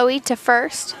Chloe to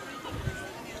first.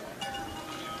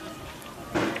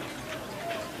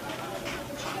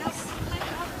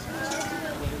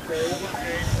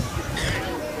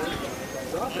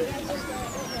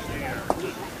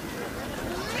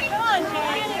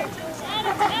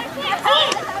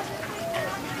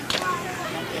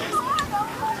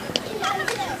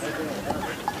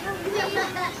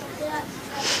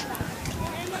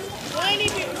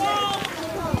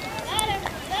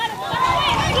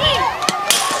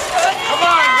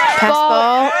 Pass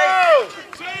ball.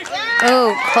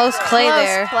 Oh, close play Close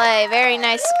there. play. Very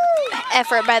nice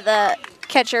effort by the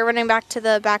catcher running back to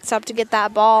the backstop to get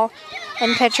that ball.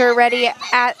 And pitcher ready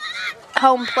at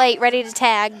home plate, ready to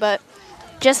tag, but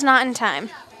just not in time.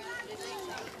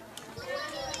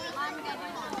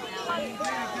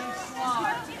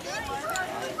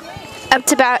 Up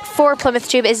to bat for Plymouth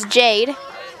Tube is Jade.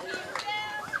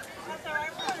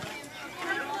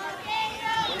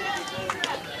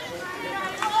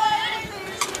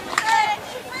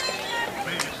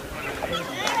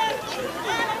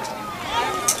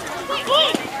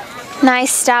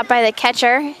 Nice stop by the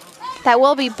catcher. That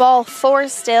will be ball 4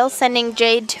 still, sending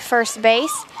Jade to first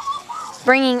base.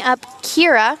 Bringing up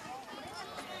Kira.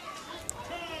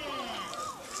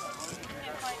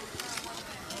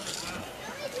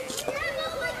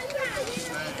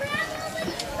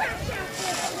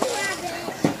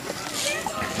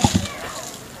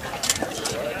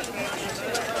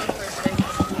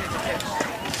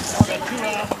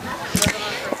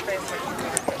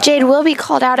 Jade will be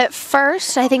called out at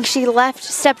first. I think she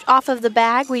stepped off of the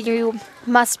bag where you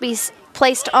must be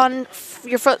placed on,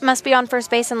 your foot must be on first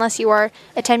base unless you are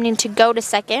attempting to go to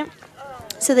second.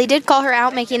 So they did call her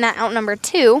out, making that out number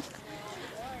 2.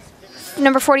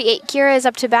 Number 48, Kira, is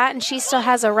up to bat, and she still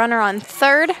has a runner on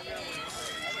third.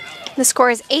 The score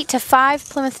is 8-5,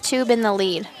 Plymouth Tube in the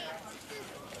lead.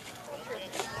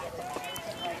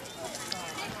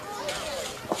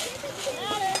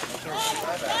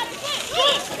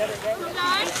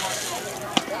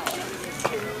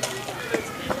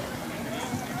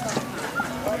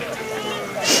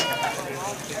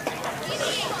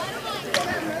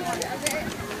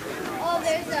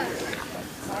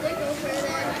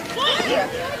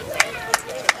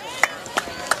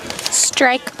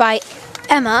 Strike by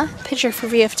Emma, pitcher for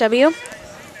VFW.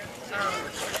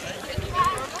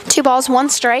 2 balls, 1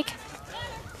 strike.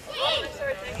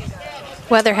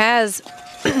 Weather has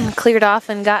cleared off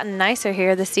and gotten nicer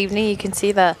here this evening. You can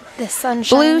see the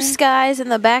sunshine. blue skies in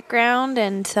the background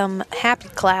and some happy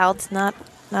clouds, not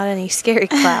any scary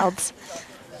clouds.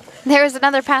 There was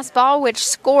another pass ball which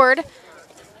scored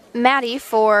Maddie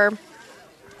for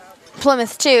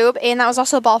Plymouth Tube, and that was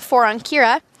also ball 4 on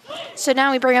Kira. So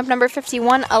now we bring up number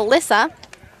 51, Alyssa,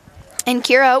 and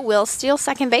Kira will steal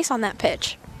second base on that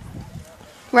pitch.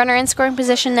 Runner in scoring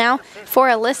position now for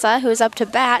Alyssa, who is up to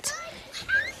bat.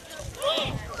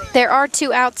 There are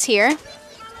 2 outs here.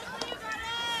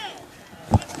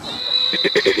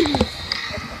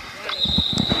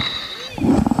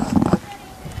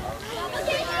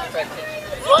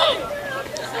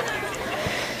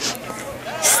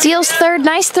 Steals third.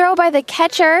 Nice throw by the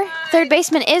catcher. Third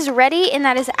baseman is ready, and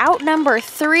that is out number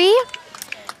 3.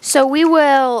 So we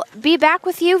will be back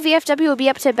with you. VFW will be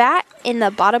up to bat in the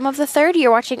bottom of the 3rd.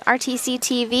 You're watching RTC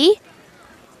TV.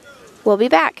 We'll be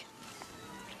back.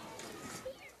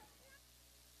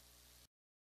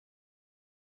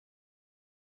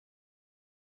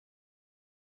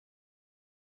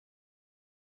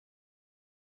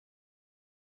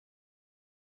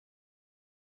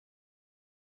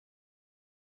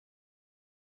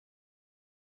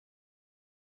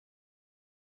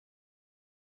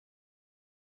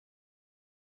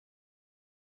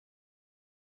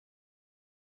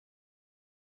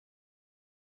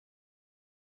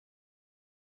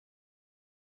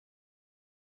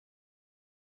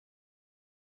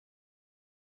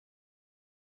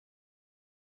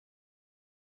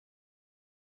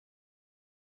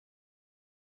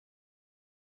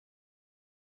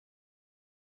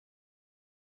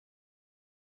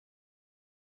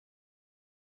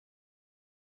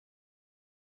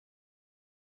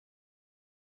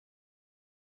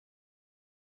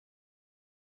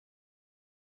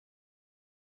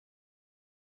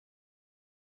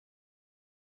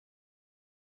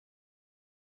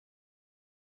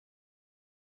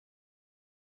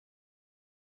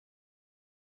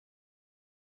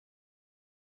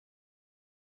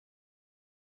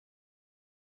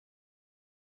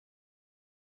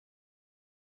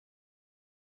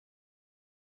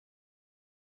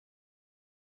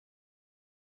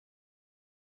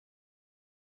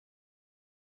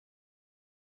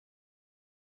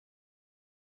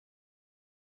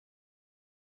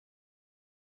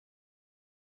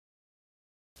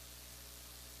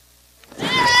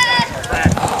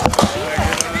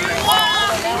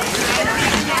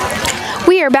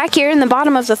 We are back here in the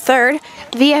bottom of the third.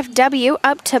 VFW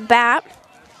up to bat.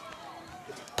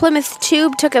 Plymouth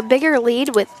Tube took a bigger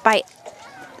lead making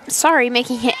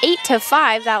it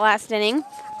 8-5 that last inning.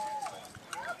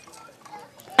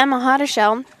 Emma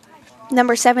Hotteshell,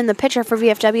 number 7, the pitcher for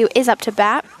VFW, is up to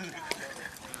bat.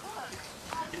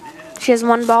 She has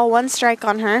 1 ball, 1 strike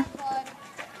on her.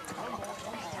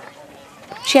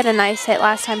 She had a nice hit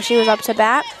last time she was up to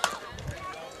bat.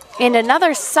 And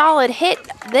another solid hit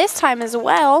this time as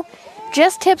well.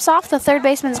 Just tips off the third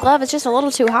baseman's glove. It's just a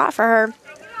little too hot for her.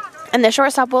 And the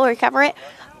shortstop will recover it,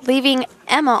 leaving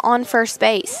Emma on first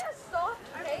base.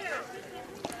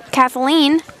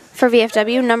 Kathleen for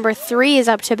VFW, number 3, is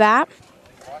up to bat.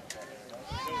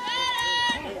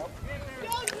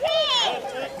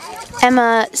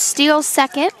 Emma steals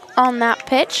second on that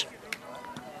pitch.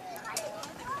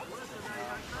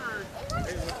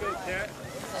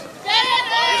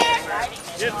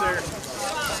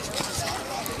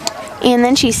 And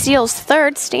then she steals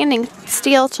third, standing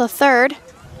steal to third.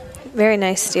 Very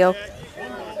nice steal.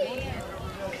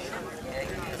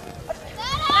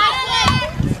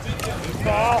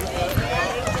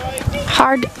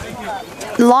 Hard,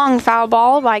 long foul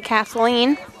ball by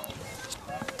Kathleen.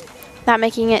 That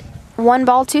making it 1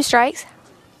 ball, 2 strikes.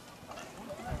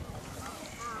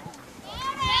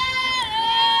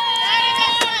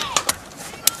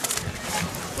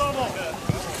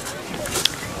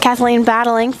 Kathleen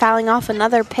battling, fouling off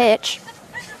another pitch.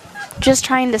 Just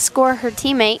trying to score her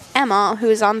teammate, Emma,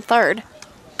 who's on third.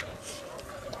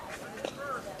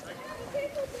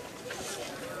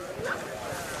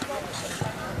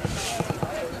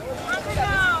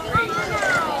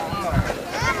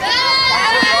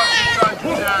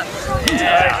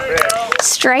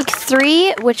 Strike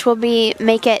 3, which will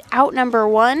make it out number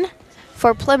 1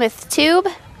 for Plymouth Tube.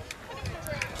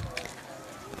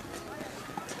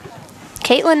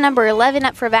 Caitlin, number 11,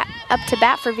 up to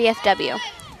bat for VFW.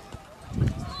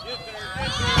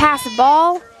 Pass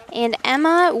ball, and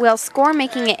Emma will score,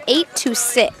 making it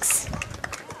 8-6.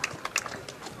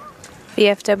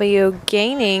 VFW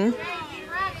gaining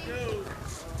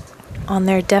on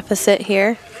their deficit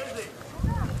here.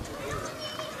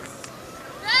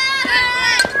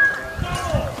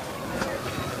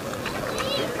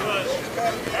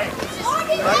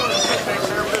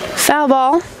 Foul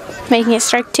ball, making it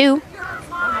strike 2.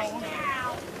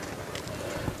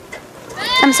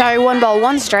 I'm sorry, 1 ball,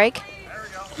 1 strike.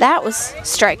 That was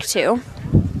strike 2.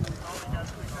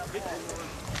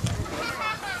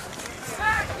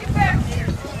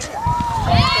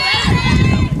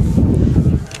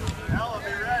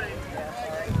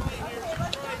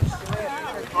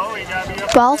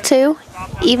 Ball 2,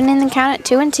 evening the count at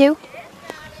 2-2.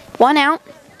 1 out.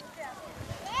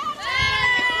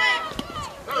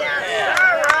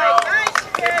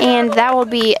 And that will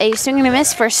be a swing and a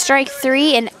miss for strike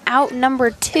 3 and out number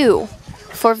 2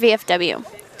 for VFW.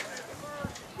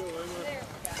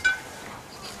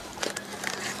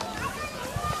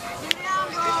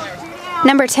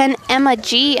 Number 10, Emma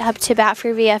G, up to bat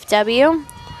for VFW.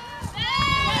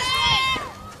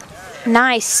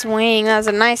 Nice swing. That was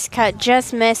a nice cut.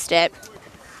 Just missed it.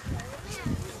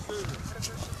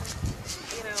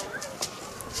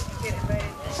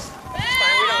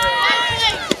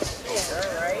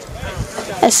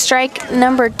 A strike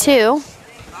number 2.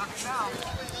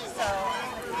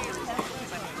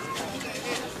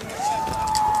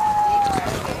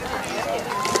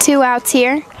 Two outs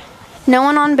here. No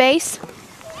one on base.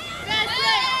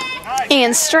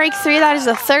 And strike 3. That is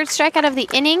the 3rd strikeout of the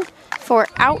inning for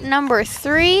out number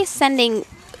 3, sending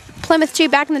Plymouth 2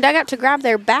 back in the dugout to grab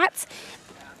their bats.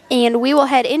 And we will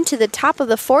head into the top of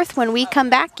the 4th when we come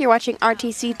back. You're watching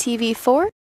RTC TV 4.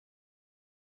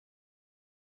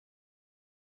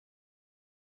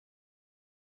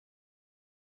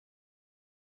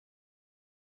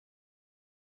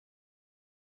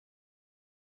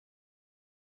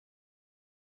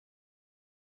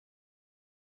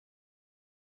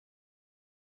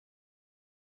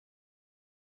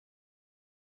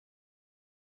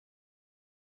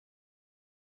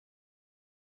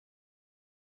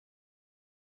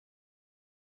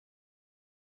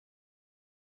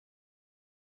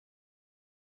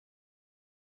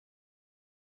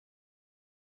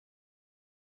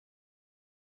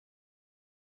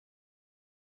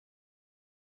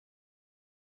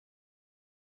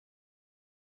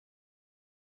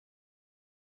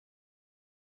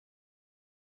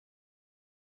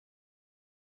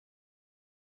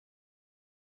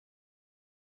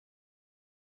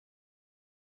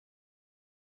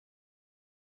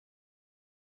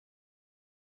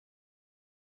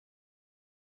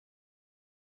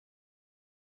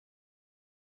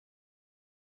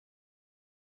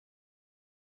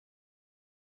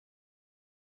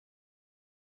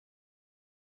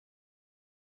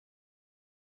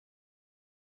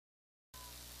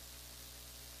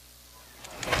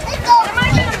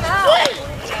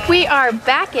 We are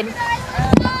back in.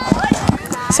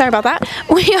 Sorry about that.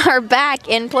 We are back,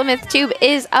 and Plymouth Tube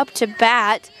is up to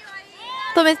bat.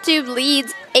 Plymouth Tube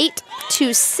leads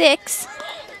 8-6.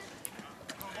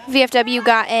 VFW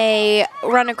got a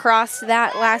run across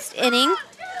that last inning.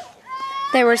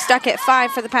 They were stuck at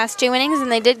 5 for the past 2 innings, and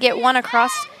they did get one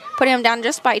across, putting them down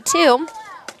just by 2.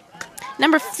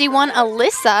 Number 51,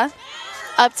 Alyssa,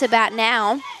 up to bat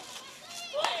now.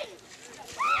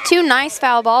 2 nice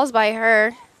foul balls by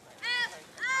her.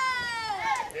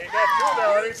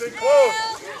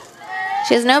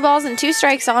 She has no balls and 2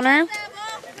 strikes on her.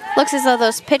 Looks as though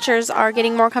those pitchers are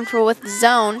getting more comfortable with the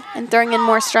zone and throwing in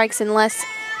more strikes and less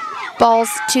balls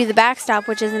to the backstop,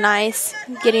 which is nice,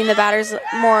 getting the batters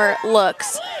more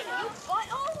looks.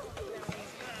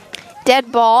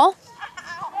 Dead ball.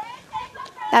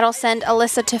 That'll send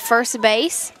Alyssa to first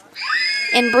base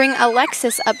and bring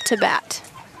Alexis up to bat.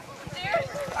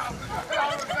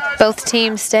 Both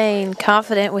teams staying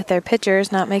confident with their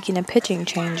pitchers, not making a pitching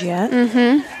change yet.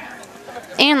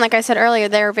 And like I said earlier,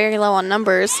 they're very low on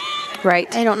numbers.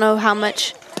 Right. I don't know how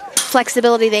much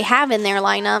flexibility they have in their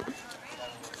lineup.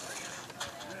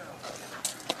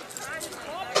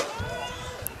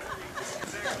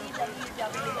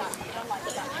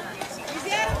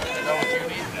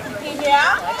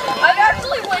 Yeah, I've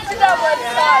actually went to that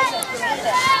website.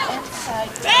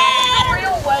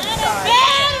 Real website.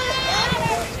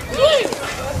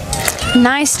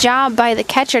 Nice job by the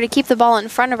catcher to keep the ball in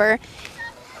front of her.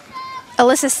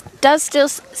 Alyssa does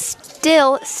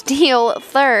still steal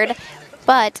third,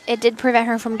 but it did prevent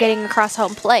her from getting across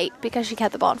home plate because she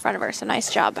kept the ball in front of her. So nice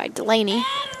job by Delaney.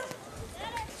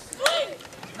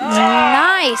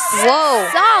 Nice. Whoa.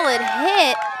 Solid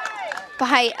hit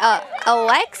by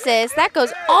Alexis. That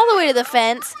goes all the way to the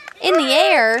fence in the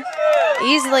air.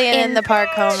 Easily an in the park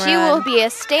home run. She will be a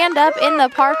stand-up in the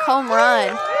park home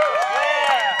run.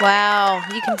 Wow.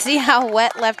 You can see how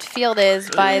wet left field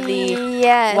is by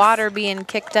the water being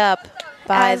kicked up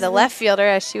by the left fielder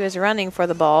as she was running for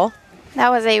the ball.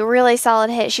 That was a really solid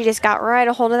hit. She just got right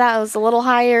a hold of that. It was a little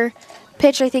higher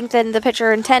pitch, I think, than the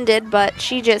pitcher intended, but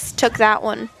she just took that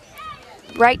one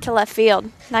right to left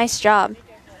field. Nice job.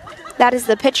 That is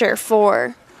the pitcher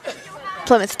for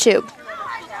Plymouth Tube.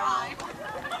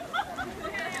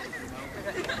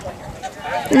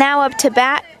 Now up to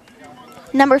bat,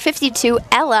 number 52,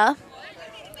 Ella.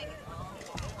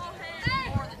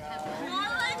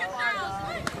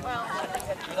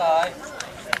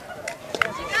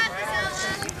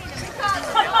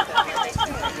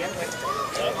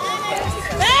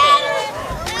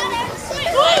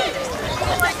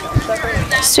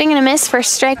 Swing and a miss for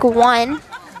strike 1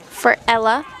 for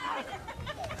Ella.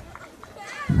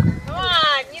 Come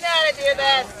on, you know how to do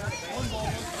this.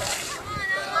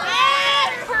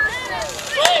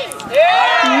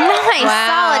 Nice,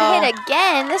 wow. Solid hit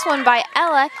again. This one by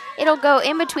Ella. It'll go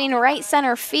in between right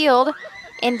center field,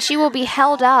 and she will be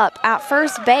held up at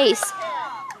first base.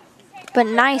 But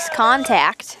nice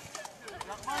contact.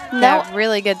 No,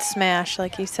 really good smash,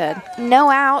 like you said. No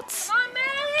outs.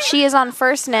 She is on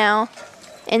first now,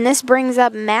 and this brings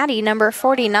up Maddie, number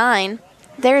 49.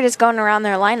 They're just going around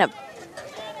their lineup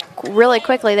really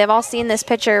quickly. They've all seen this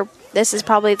pitcher. This is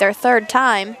probably their 3rd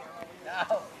time.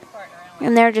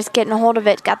 And they're just getting a hold of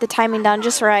it. Got the timing down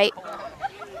just right.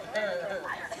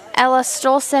 Ella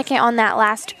stole second on that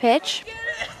last pitch.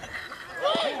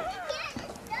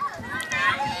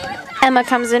 Emma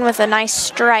comes in with a nice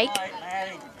strike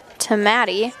to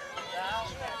Maddie,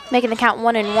 making the count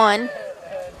 1-1.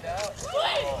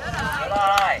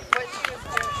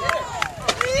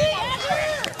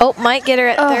 Oh, might get her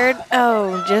at third.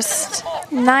 Oh, just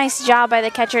nice job by the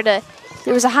catcher to.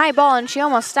 There was a high ball, and she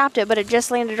almost stopped it, but it just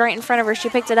landed right in front of her. She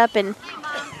picked it up, and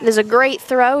it was a great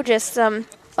throw, just a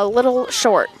little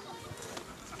short.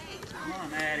 Come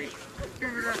on, Maddie. Give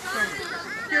her that center.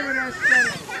 Give her that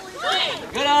center.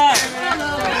 Good eye.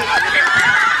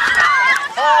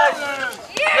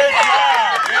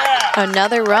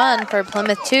 another run for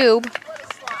Plymouth Tube.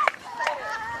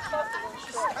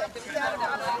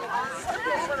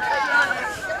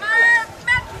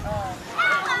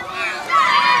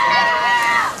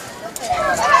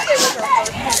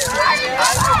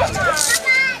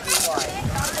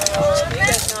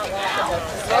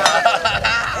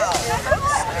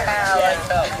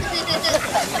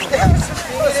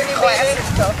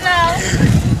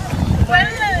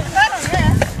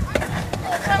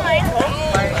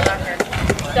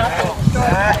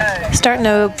 Starting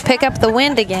to pick up the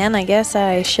wind again. I guess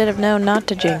I should have known not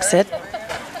to jinx it.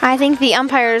 I think the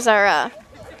umpires are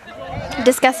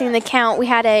discussing the count, we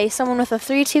had someone with a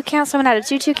 3-2 count, someone had a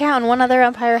 2-2 count, and one other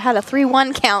umpire had a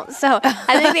 3-1 count. So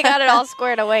I think they got it all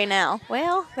squared away now.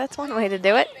 Well, that's one way to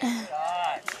do it.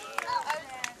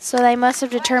 So they must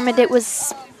have determined it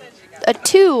was a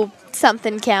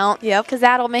 2-something count. Yep. Because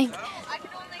that'll make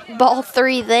ball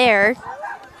 3 there.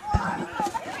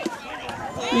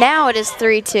 Now it is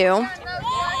 3-2.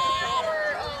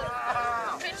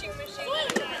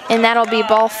 And that'll be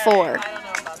ball 4.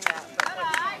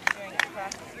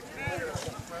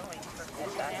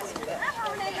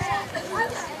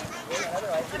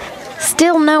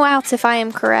 Still no outs if I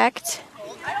am correct.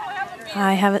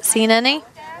 I haven't seen any.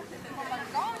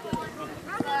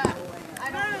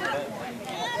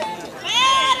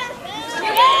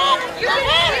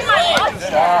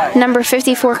 Number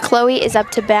 54, Chloe, is up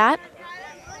to bat.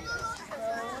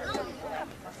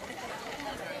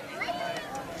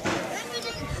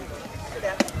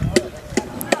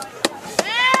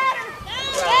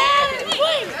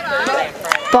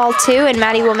 Ball 2, and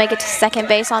Maddie will make it to second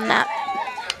base on that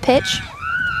pitch.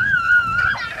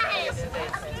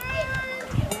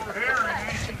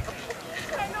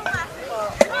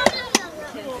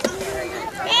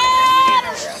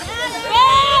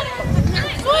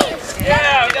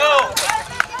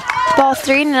 Ball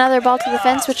 3 and another ball to the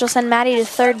fence, which will send Maddie to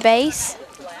third base.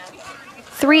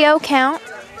 3-0 count.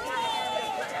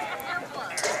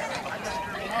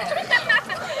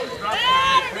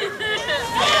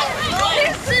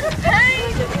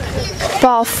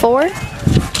 Ball 4.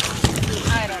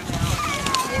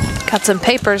 Got some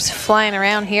papers flying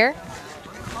around here.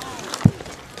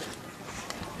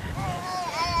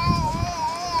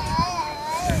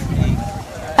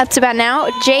 Up to bat now,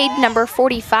 Jade, number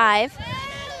 45.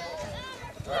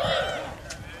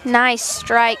 Nice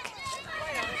strike.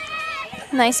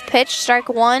 Nice pitch, strike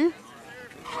 1.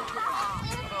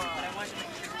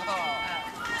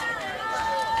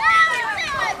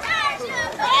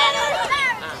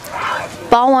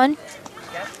 Ball 1.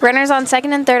 Runners on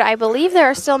second and third. I believe there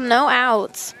are still no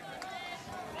outs.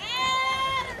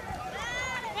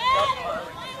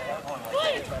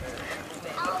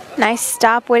 Nice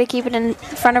stop. Way to keep it in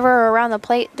front of her or around the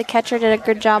plate. The catcher did a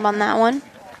good job on that one.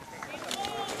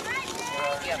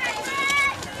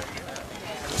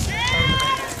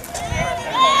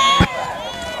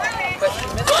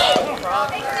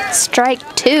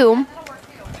 Strike 2.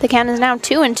 The count is now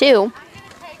 2-2.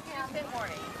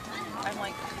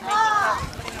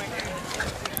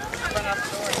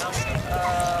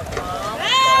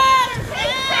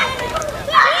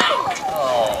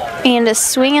 And a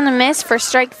swing and a miss for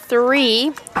strike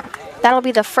 3. That'll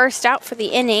be the first out for the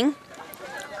inning.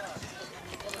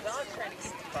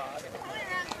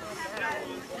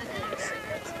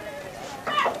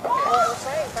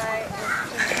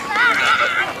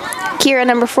 Kira,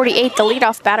 number 48, the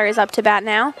leadoff batter, is up to bat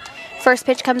now. First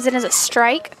pitch comes in as a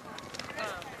strike.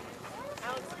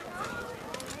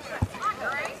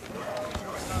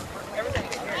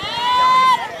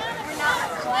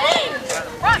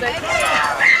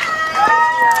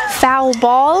 Foul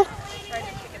ball.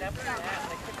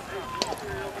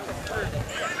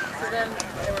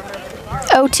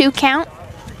 Oh, 2 count.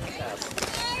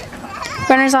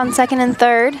 Runners on second and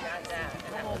third.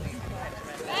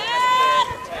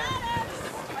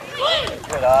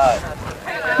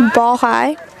 Ball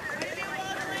high.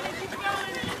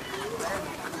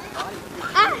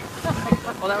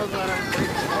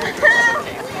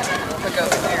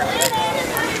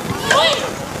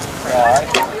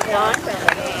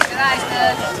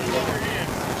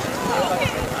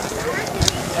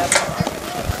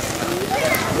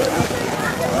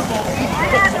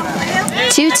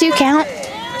 Two count.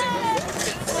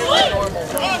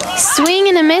 Swing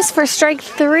and a miss for strike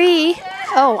 3.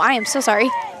 Oh, I am so sorry.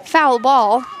 Foul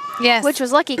ball. Yes. Which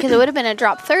was lucky because it would have been a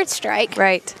drop third strike.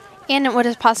 Right. And it would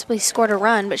have possibly scored a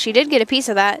run, but she did get a piece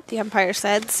of that, the umpire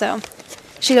said, so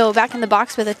she'll go back in the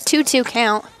box with a 2-2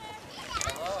 count.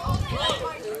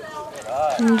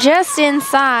 And just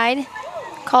inside,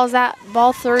 calls that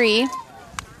ball 3.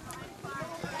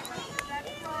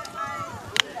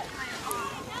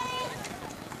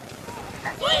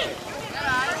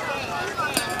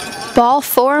 Ball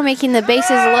 4, making the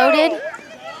bases loaded.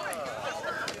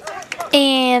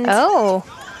 And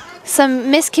some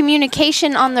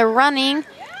miscommunication on the running.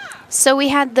 So we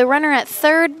had the runner at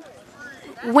third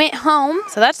went home.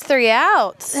 So that's 3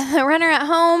 outs. The runner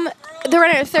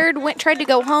at third tried to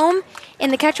go home,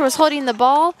 and the catcher was holding the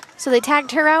ball, so they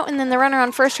tagged her out, and then the runner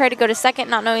on first tried to go to second,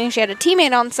 not knowing she had a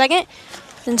teammate on second.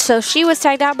 And so she was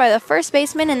tagged out by the first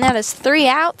baseman, and that is 3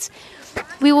 outs.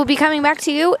 We will be coming back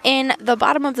to you in the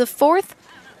bottom of the 4th.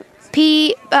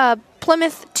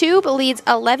 Plymouth Tube leads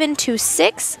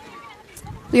 11-6.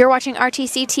 We are watching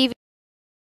RTC TV.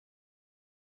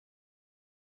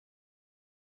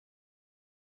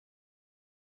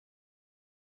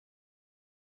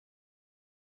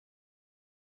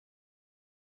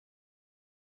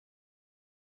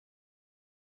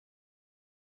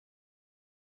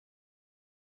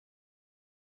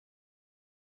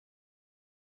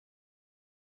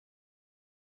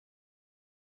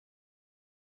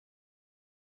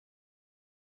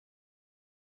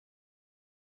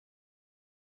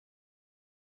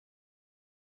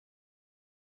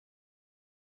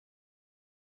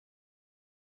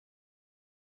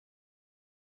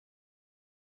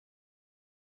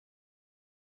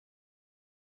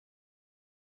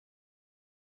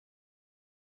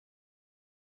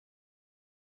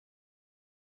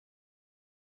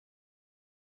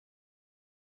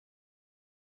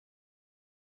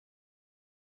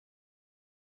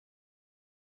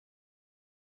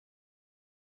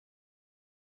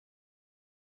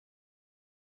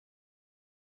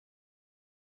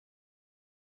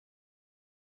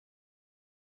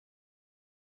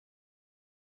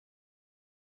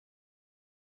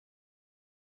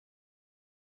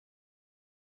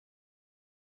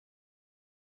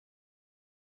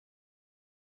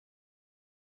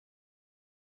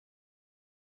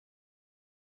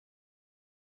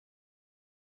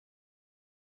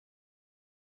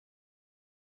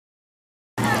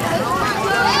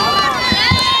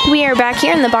 We are back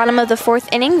here in the bottom of the 4th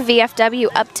inning. VFW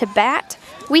up to bat.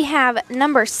 We have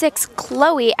number 6,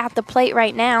 Chloe, at the plate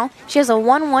right now. She has a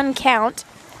 1-1 count.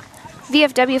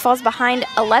 VFW falls behind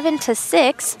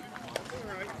 11-6.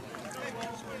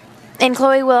 And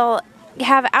Chloe will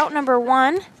have out number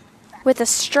 1 with a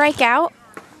strikeout.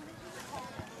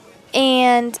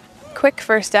 And Quick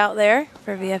first out there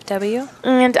for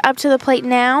VFW. up to the plate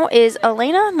now is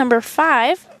Elena, number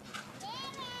 5.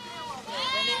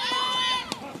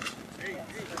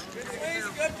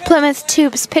 Plymouth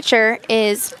Tube's pitcher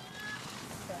is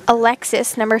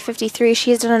Alexis, number 53.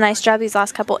 She has done a nice job these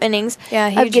last couple innings. Yeah,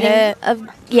 huge hit.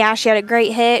 Yeah, she had a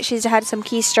great hit. She's had some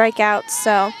key strikeouts,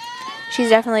 so she's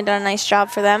definitely done a nice job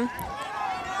for them.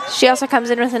 She also comes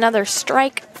in with another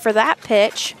strike for that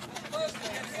pitch.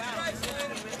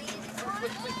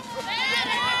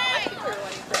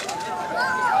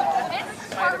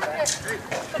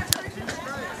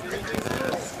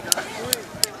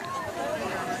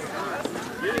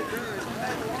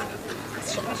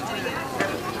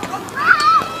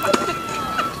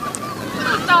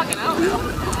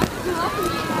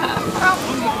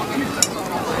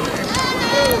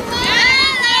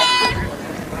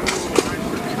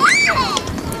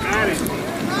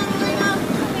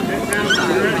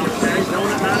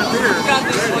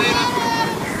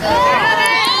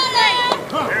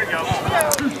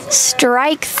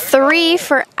 Strike 3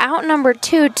 for out number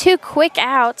 2. 2 quick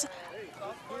outs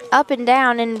up and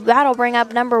down, and that'll bring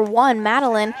up number 1,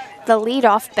 Madeline, the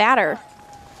leadoff batter.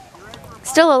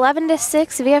 Still 11-6.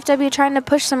 VFW trying to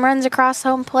push some runs across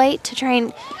home plate to try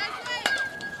and...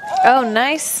 Oh,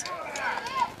 nice.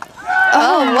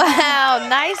 Oh, wow.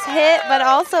 Nice hit, but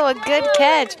also a good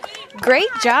catch. Great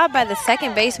job by the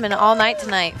second baseman all night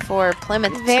tonight for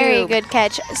Plymouth Very Tube. good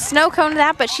catch. Snow coned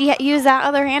that, but she used that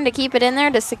other hand to keep it in there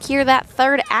to secure that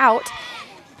 3rd out.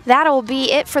 That'll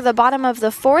be it for the bottom of the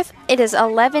 4th. It is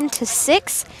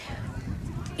 11-6.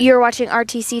 You're watching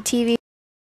RTC TV.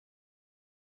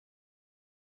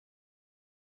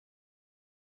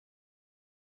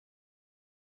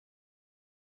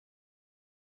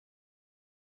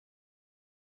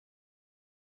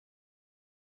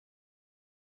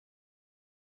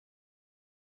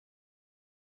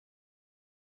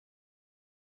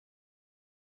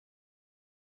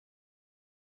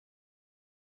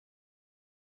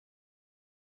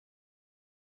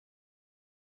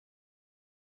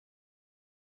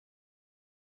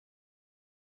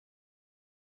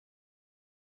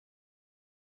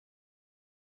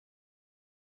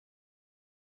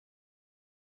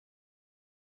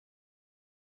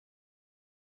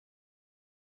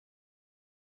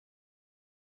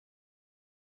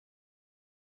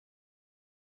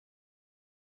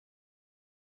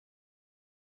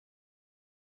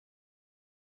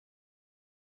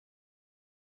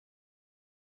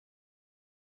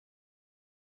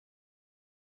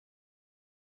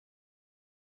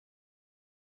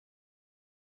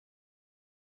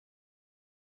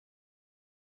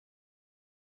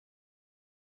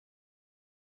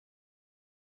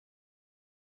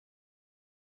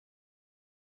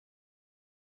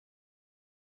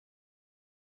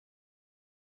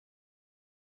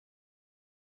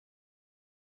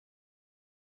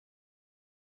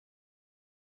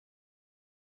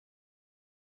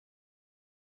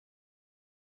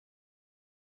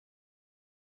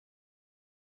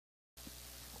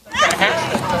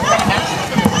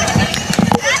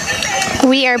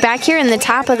 We are back here in the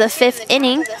top of the 5th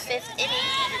inning.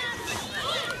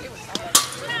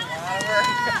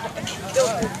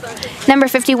 Number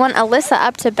 51, Alyssa,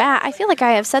 up to bat. I feel like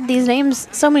I have said these names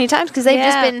so many times because they've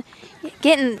just been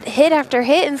getting hit after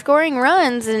hit and scoring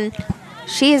runs, and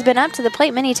she has been up to the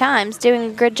plate many times, doing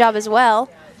a good job as well.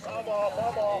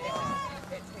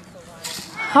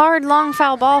 Hard, long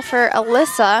foul ball for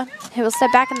Alyssa, who will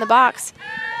step back in the box.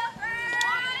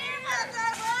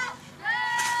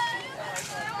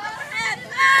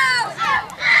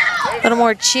 A little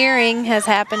more cheering has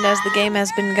happened as the game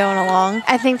has been going along.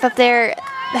 I think that they're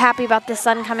happy about the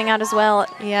sun coming out as well.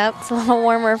 Yep. It's a little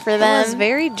warmer for them. It was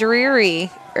very dreary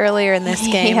earlier in this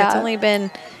game. Yeah. It's only been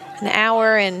an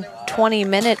hour and 20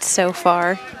 minutes so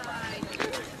far.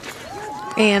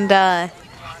 And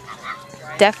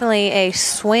definitely a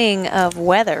swing of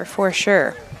weather for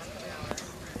sure.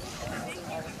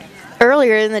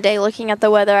 Earlier in the day, looking at the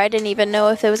weather, I didn't even know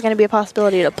if there was going to be a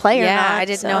possibility to play or not. Yeah, I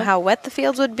didn't know how wet the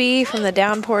fields would be from the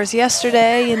downpours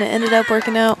yesterday, and it ended up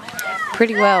working out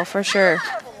pretty well for sure.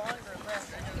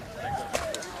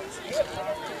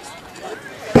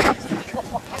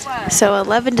 So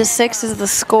 11-6 is the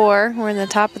score. We're in the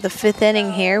top of the 5th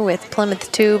inning here with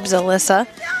Plymouth Tubes' Alyssa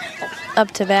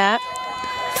up to bat.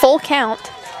 Full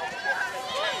count.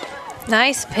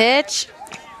 Nice pitch.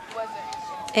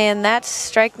 And that's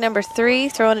strike number 3,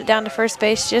 throwing it down to first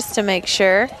base just to make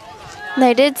sure.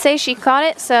 They did say she caught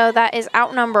it, so that is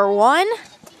out number 1.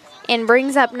 And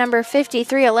brings up number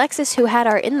 53, Alexis, who had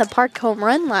our in the park home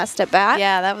run last at bat.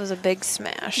 Yeah, that was a big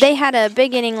smash. They had a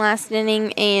big inning last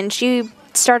inning, and she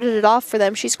started it off for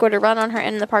them. She scored a run on her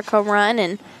in the park home run,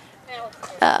 and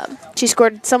she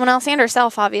scored someone else and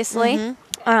herself, obviously.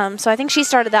 So I think she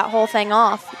started that whole thing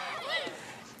off.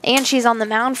 And she's on the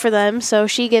mound for them, so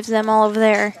she gives them all of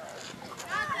their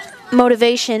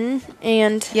motivation.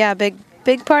 And yeah, big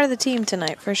part of the team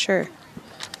tonight for sure.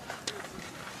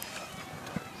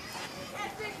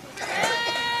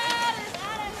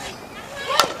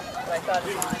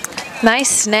 Nice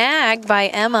snag by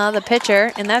Emma, the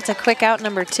pitcher, and that's a quick out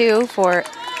number 2 for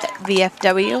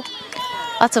VFW.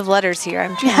 Lots of letters here.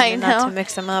 I'm trying not to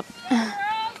mix them up.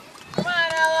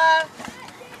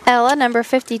 Ella, number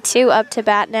 52, up to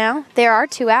bat now. There are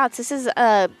 2 outs. This is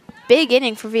a big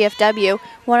inning for VFW.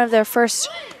 One of their first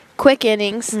quick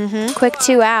innings. Quick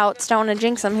 2 outs. Don't want to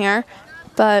jinx them here,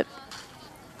 but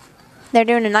they're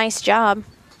doing a nice job.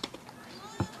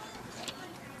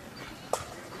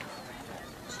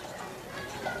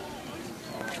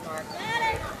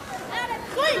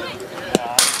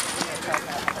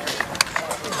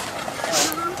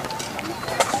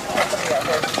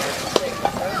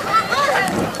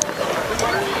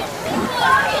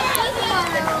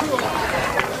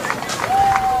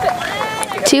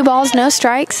 Two balls, no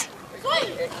strikes. I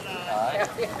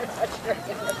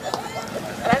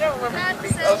don't remember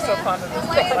being so fond of this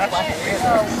thing last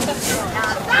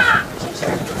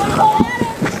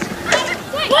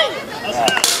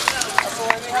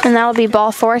year. And that'll be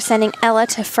ball 4, sending Ella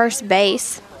to first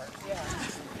base.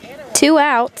 2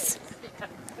 outs.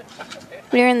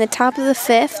 We're in the top of the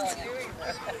 5th.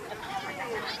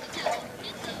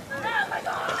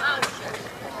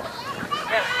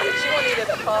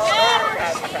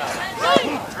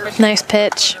 Nice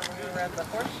pitch.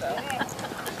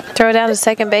 Throw it down to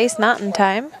second base, not in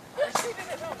time.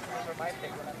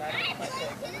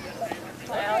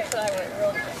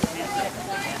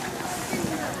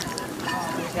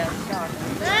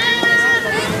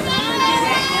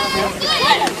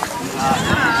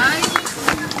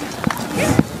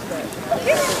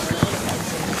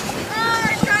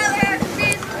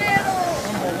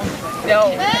 No,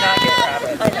 we cannot get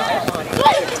rabbits.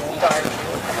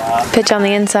 Pitch on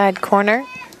the inside corner.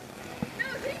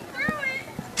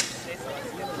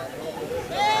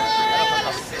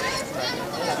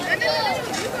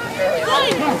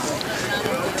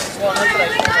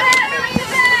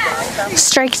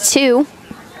 Strike 2.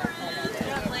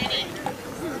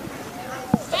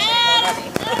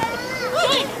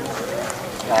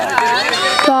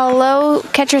 Ball low.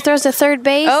 Catcher throws to third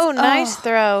base. Oh, nice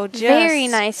throw. Just very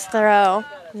nice throw.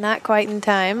 not quite in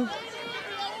time.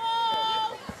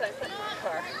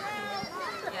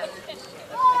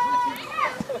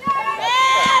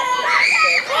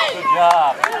 Good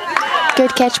job.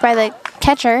 Good catch by the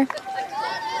catcher.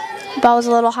 Ball was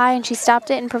a little high, and she stopped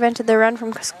it and prevented the run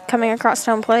from coming across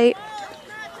home plate.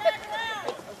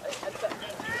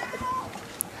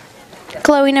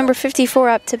 Chloe, number 54,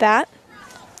 up to bat.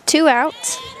 2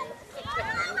 outs.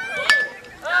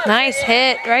 Nice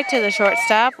hit right to the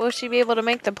shortstop. Will she be able to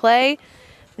make the play?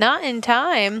 Not in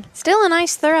time, Still a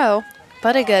nice throw.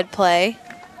 but a good play.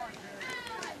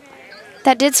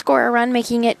 That did score a run,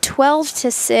 making it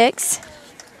 12-6.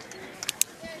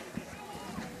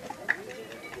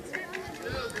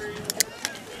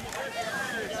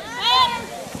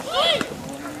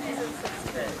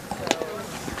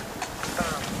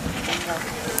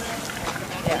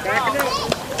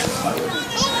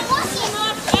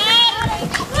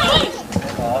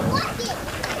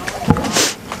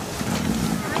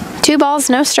 Two balls,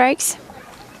 no strikes.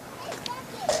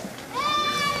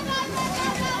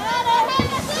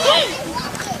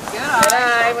 Good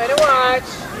eye, way to watch.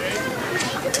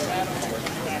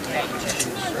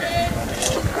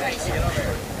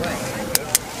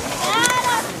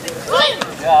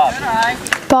 Good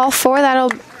job. Ball 4,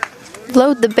 that'll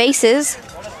load the bases. Go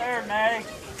to third, Maddie.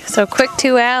 So quick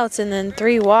 2 outs and then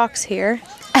 3 walks here.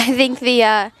 I think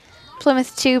the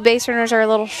Plymouth 2 base runners are a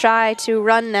little shy to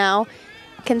run now,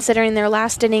 considering their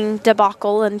last inning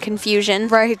debacle and confusion.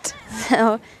 Right.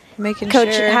 So Making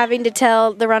Coach sure. having to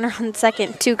tell the runner on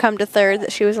second to come to third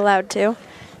that she was allowed to.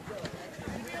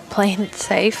 Playing it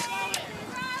safe.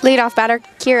 Leadoff batter,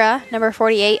 Kira, number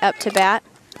 48, up to bat.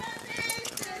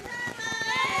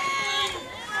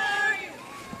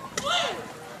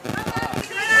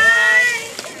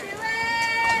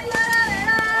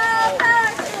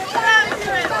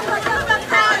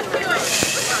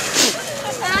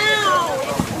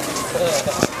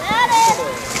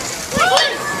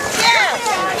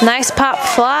 Nice pop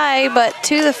fly, but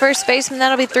to the first baseman.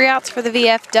 That'll be 3 outs for the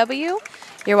VFW.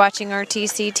 You're watching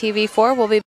RTC TV4. We'll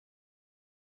be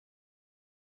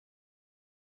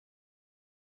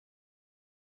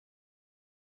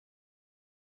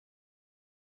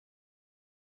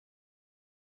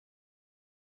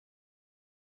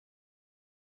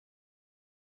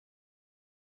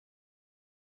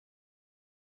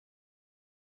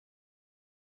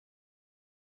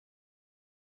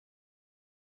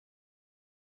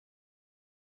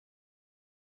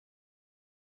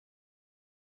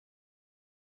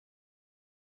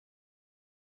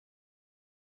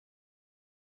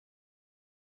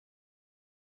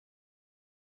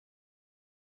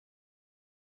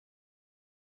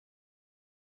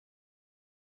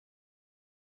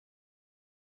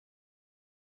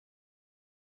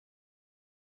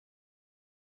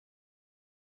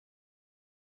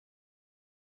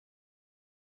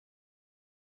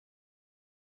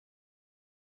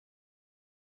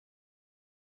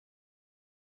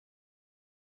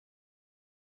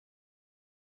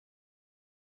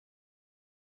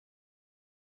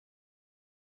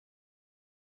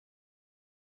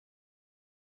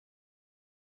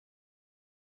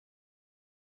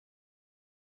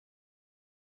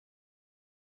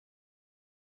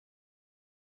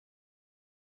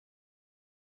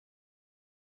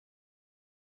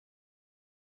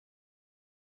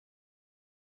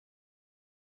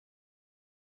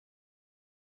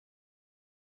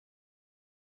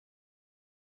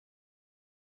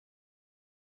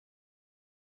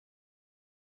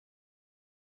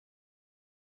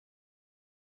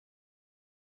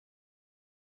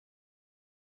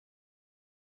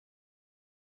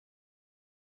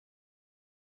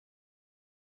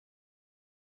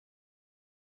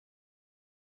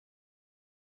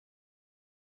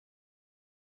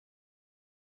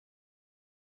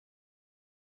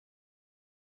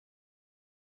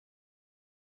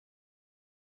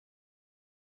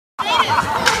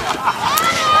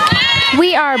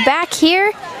We are back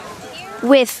here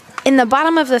with, in the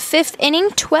bottom of the 5th inning,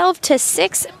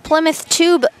 12-6. Plymouth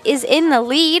 2 is in the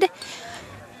lead.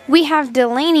 We have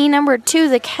Delaney, number 2,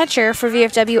 the catcher for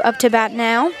VFW, up to bat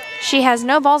now. She has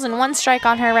no balls and 1 strike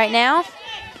on her right now.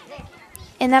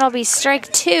 And that'll be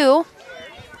strike 2.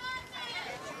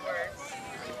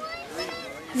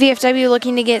 VFW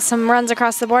looking to get some runs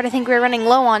across the board. I think we're running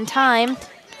low on time.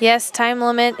 Yes, time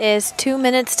limit is 2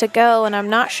 minutes to go, and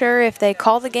I'm not sure if they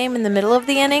call the game in the middle of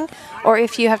the inning or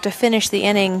if you have to finish the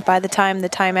inning by the time the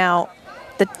time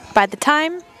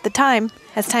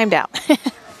has timed out.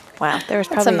 Wow, there was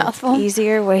That's a probably mouthful. an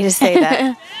easier way to say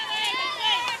that.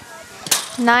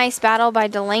 Nice battle by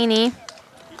Delaney.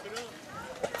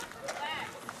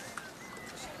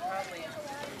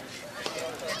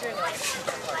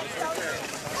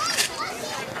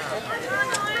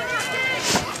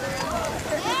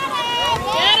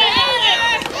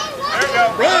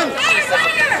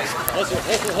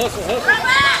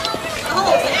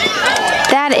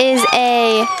 That is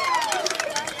a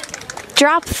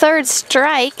drop third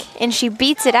strike, and she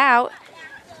beats it out.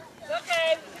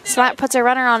 So that puts a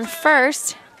runner on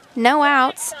first. No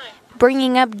outs,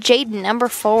 bringing up Jaden, number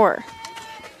 4.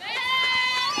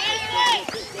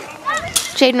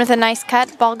 Jaden with a nice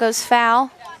cut. Ball goes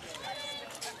foul.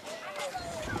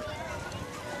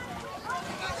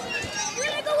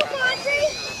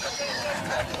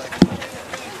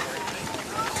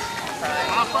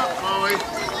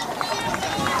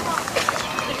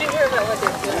 Did you hear about what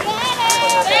they're doing?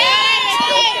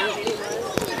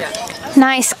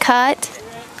 Nice cut.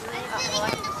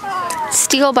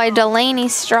 Steal by Delaney.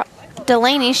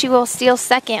 Delaney, she will steal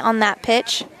second on that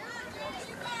pitch.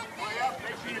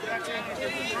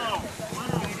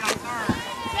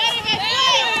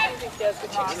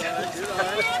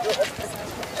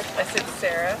 I said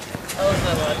Sarah. Oh,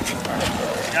 no,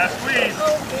 Yes, please.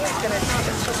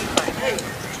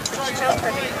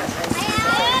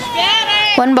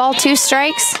 One ball, 2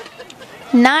 strikes.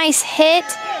 Nice hit.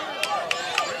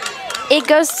 It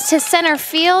goes to center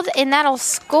field, and that'll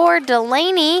score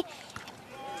Delaney.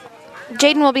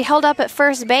 Jaden will be held up at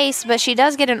first base, but she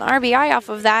does get an RBI off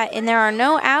of that, and there are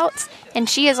no outs, and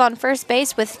she is on first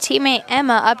base with teammate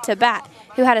Emma up to bat,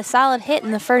 who had a solid hit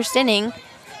in the first inning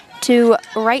to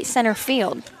right center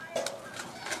field.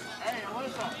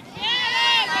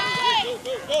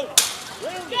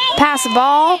 Pass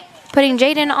ball, putting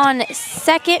Jaden on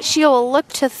second. She will look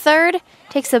to third,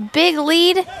 takes a big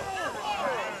lead.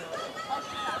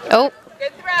 Oh,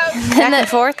 Good throw. back and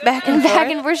forth, back and Back forth.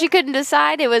 and forth, she couldn't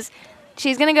decide.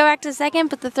 She's going to go back to second,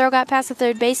 but the throw got past the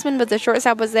third baseman, but the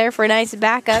shortstop was there for a nice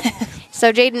backup.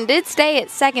 So Jaden did stay at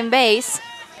second base.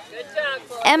 Good job,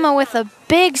 Chloe. Emma with a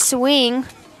big swing.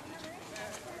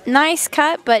 Nice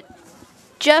cut, but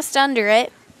just under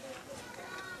it.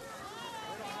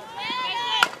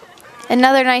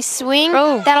 Another nice swing.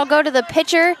 Oh. That'll go to the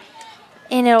pitcher,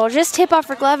 and it'll just tip off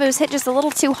her glove. It was hit just a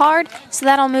little too hard, so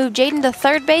that'll move Jaden to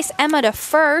third base, Emma to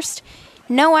first.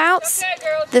 No outs. Okay,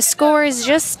 girls. The score is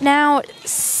just now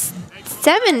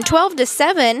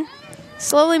 12-7.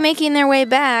 Slowly making their way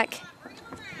back.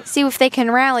 See if they can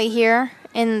rally here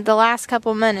in the last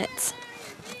couple minutes.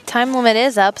 Time limit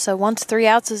is up, so once 3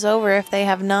 outs is over, if they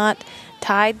have not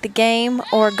tied the game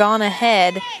or gone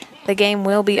ahead, the game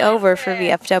will be over for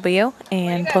VFW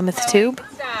and Plymouth Tube.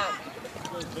 Stop.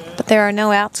 But there are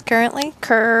no outs currently.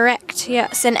 Correct,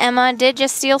 yes. And Emma did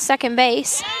just steal second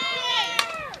base.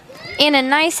 And a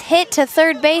nice hit to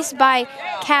third base by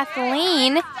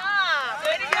Kathleen. Stop.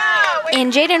 Way to go.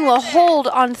 And Jaden will hold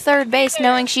on third base,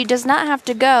 knowing she does not have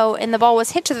to go, and the ball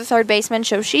was hit to the third baseman,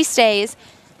 so she stays.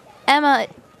 Emma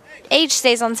H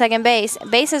stays on second base.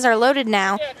 Bases are loaded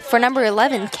now for number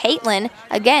 11, Caitlin.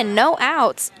 Again, no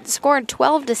outs. Scored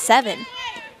 12-7. Good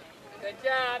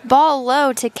job. Ball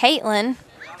low to Caitlin.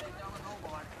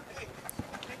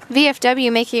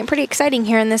 VFW making it pretty exciting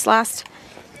here in this last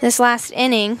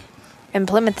inning. And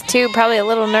Plymouth Tube probably a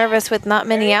little nervous with not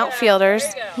many outfielders.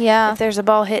 Yeah, If there's a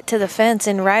ball hit to the fence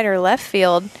in right or left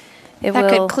field, it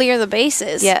that will. could clear the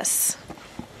bases. Yes.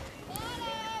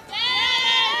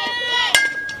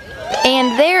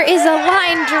 And there is a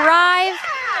line drive.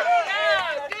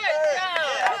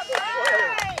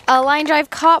 A line drive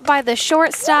caught by the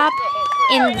shortstop.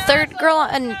 And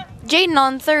Jaden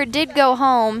on third did go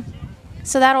home.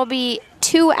 So that'll be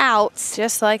 2 outs.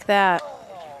 Just like that.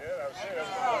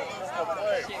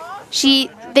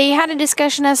 They had a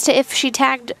discussion as to if she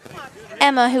tagged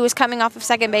Emma, who was coming off of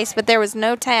second base, but there was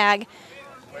no tag.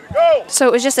 So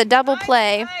it was just a double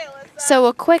play. So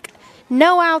a quick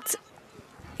no outs.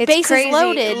 It's Bases crazy.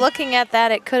 loaded. Looking at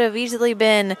that, it could have easily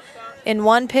been in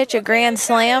one pitch a grand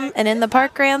slam, and in the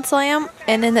park grand slam,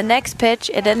 and in the next pitch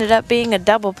it ended up being a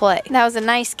double play. That was a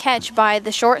nice catch by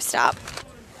the shortstop.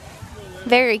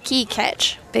 Very key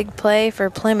catch. Big play for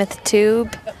Plymouth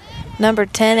Tube. Number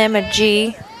 10, Emma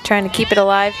G, trying to keep it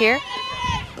alive here.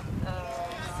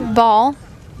 Ball.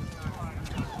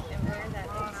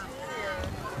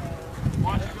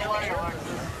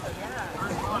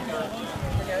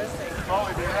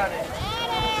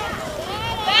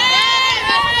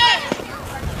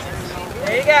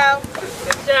 There you go.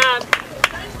 Good job.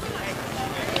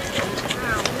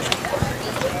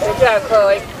 Good job,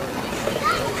 Chloe.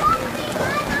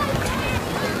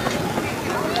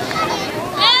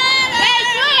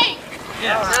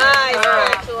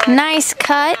 Nice. Nice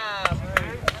cut.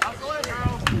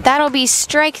 That'll be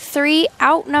strike 3,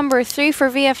 out number 3 for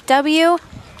VFW.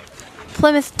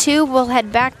 Plymouth Tube will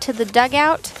head back to the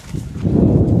dugout.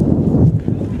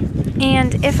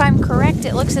 And if I'm correct,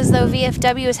 it looks as though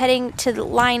VFW is heading to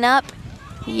line up.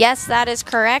 Yes, that is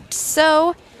correct.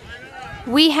 So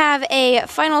we have a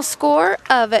final score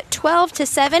of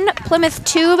 12-7. Plymouth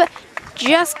Tube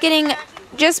just beating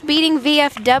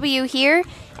VFW here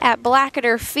at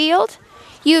Blackadder Field.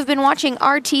 You have been watching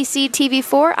RTC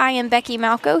TV4. I am Becky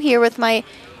Malco here with my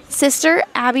sister,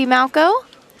 Abby Malco.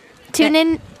 Tune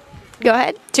in. Go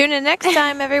ahead. Tune in next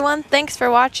time, everyone. Thanks for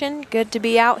watching. Good to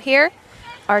be out here.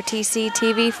 RTC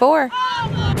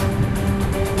TV4.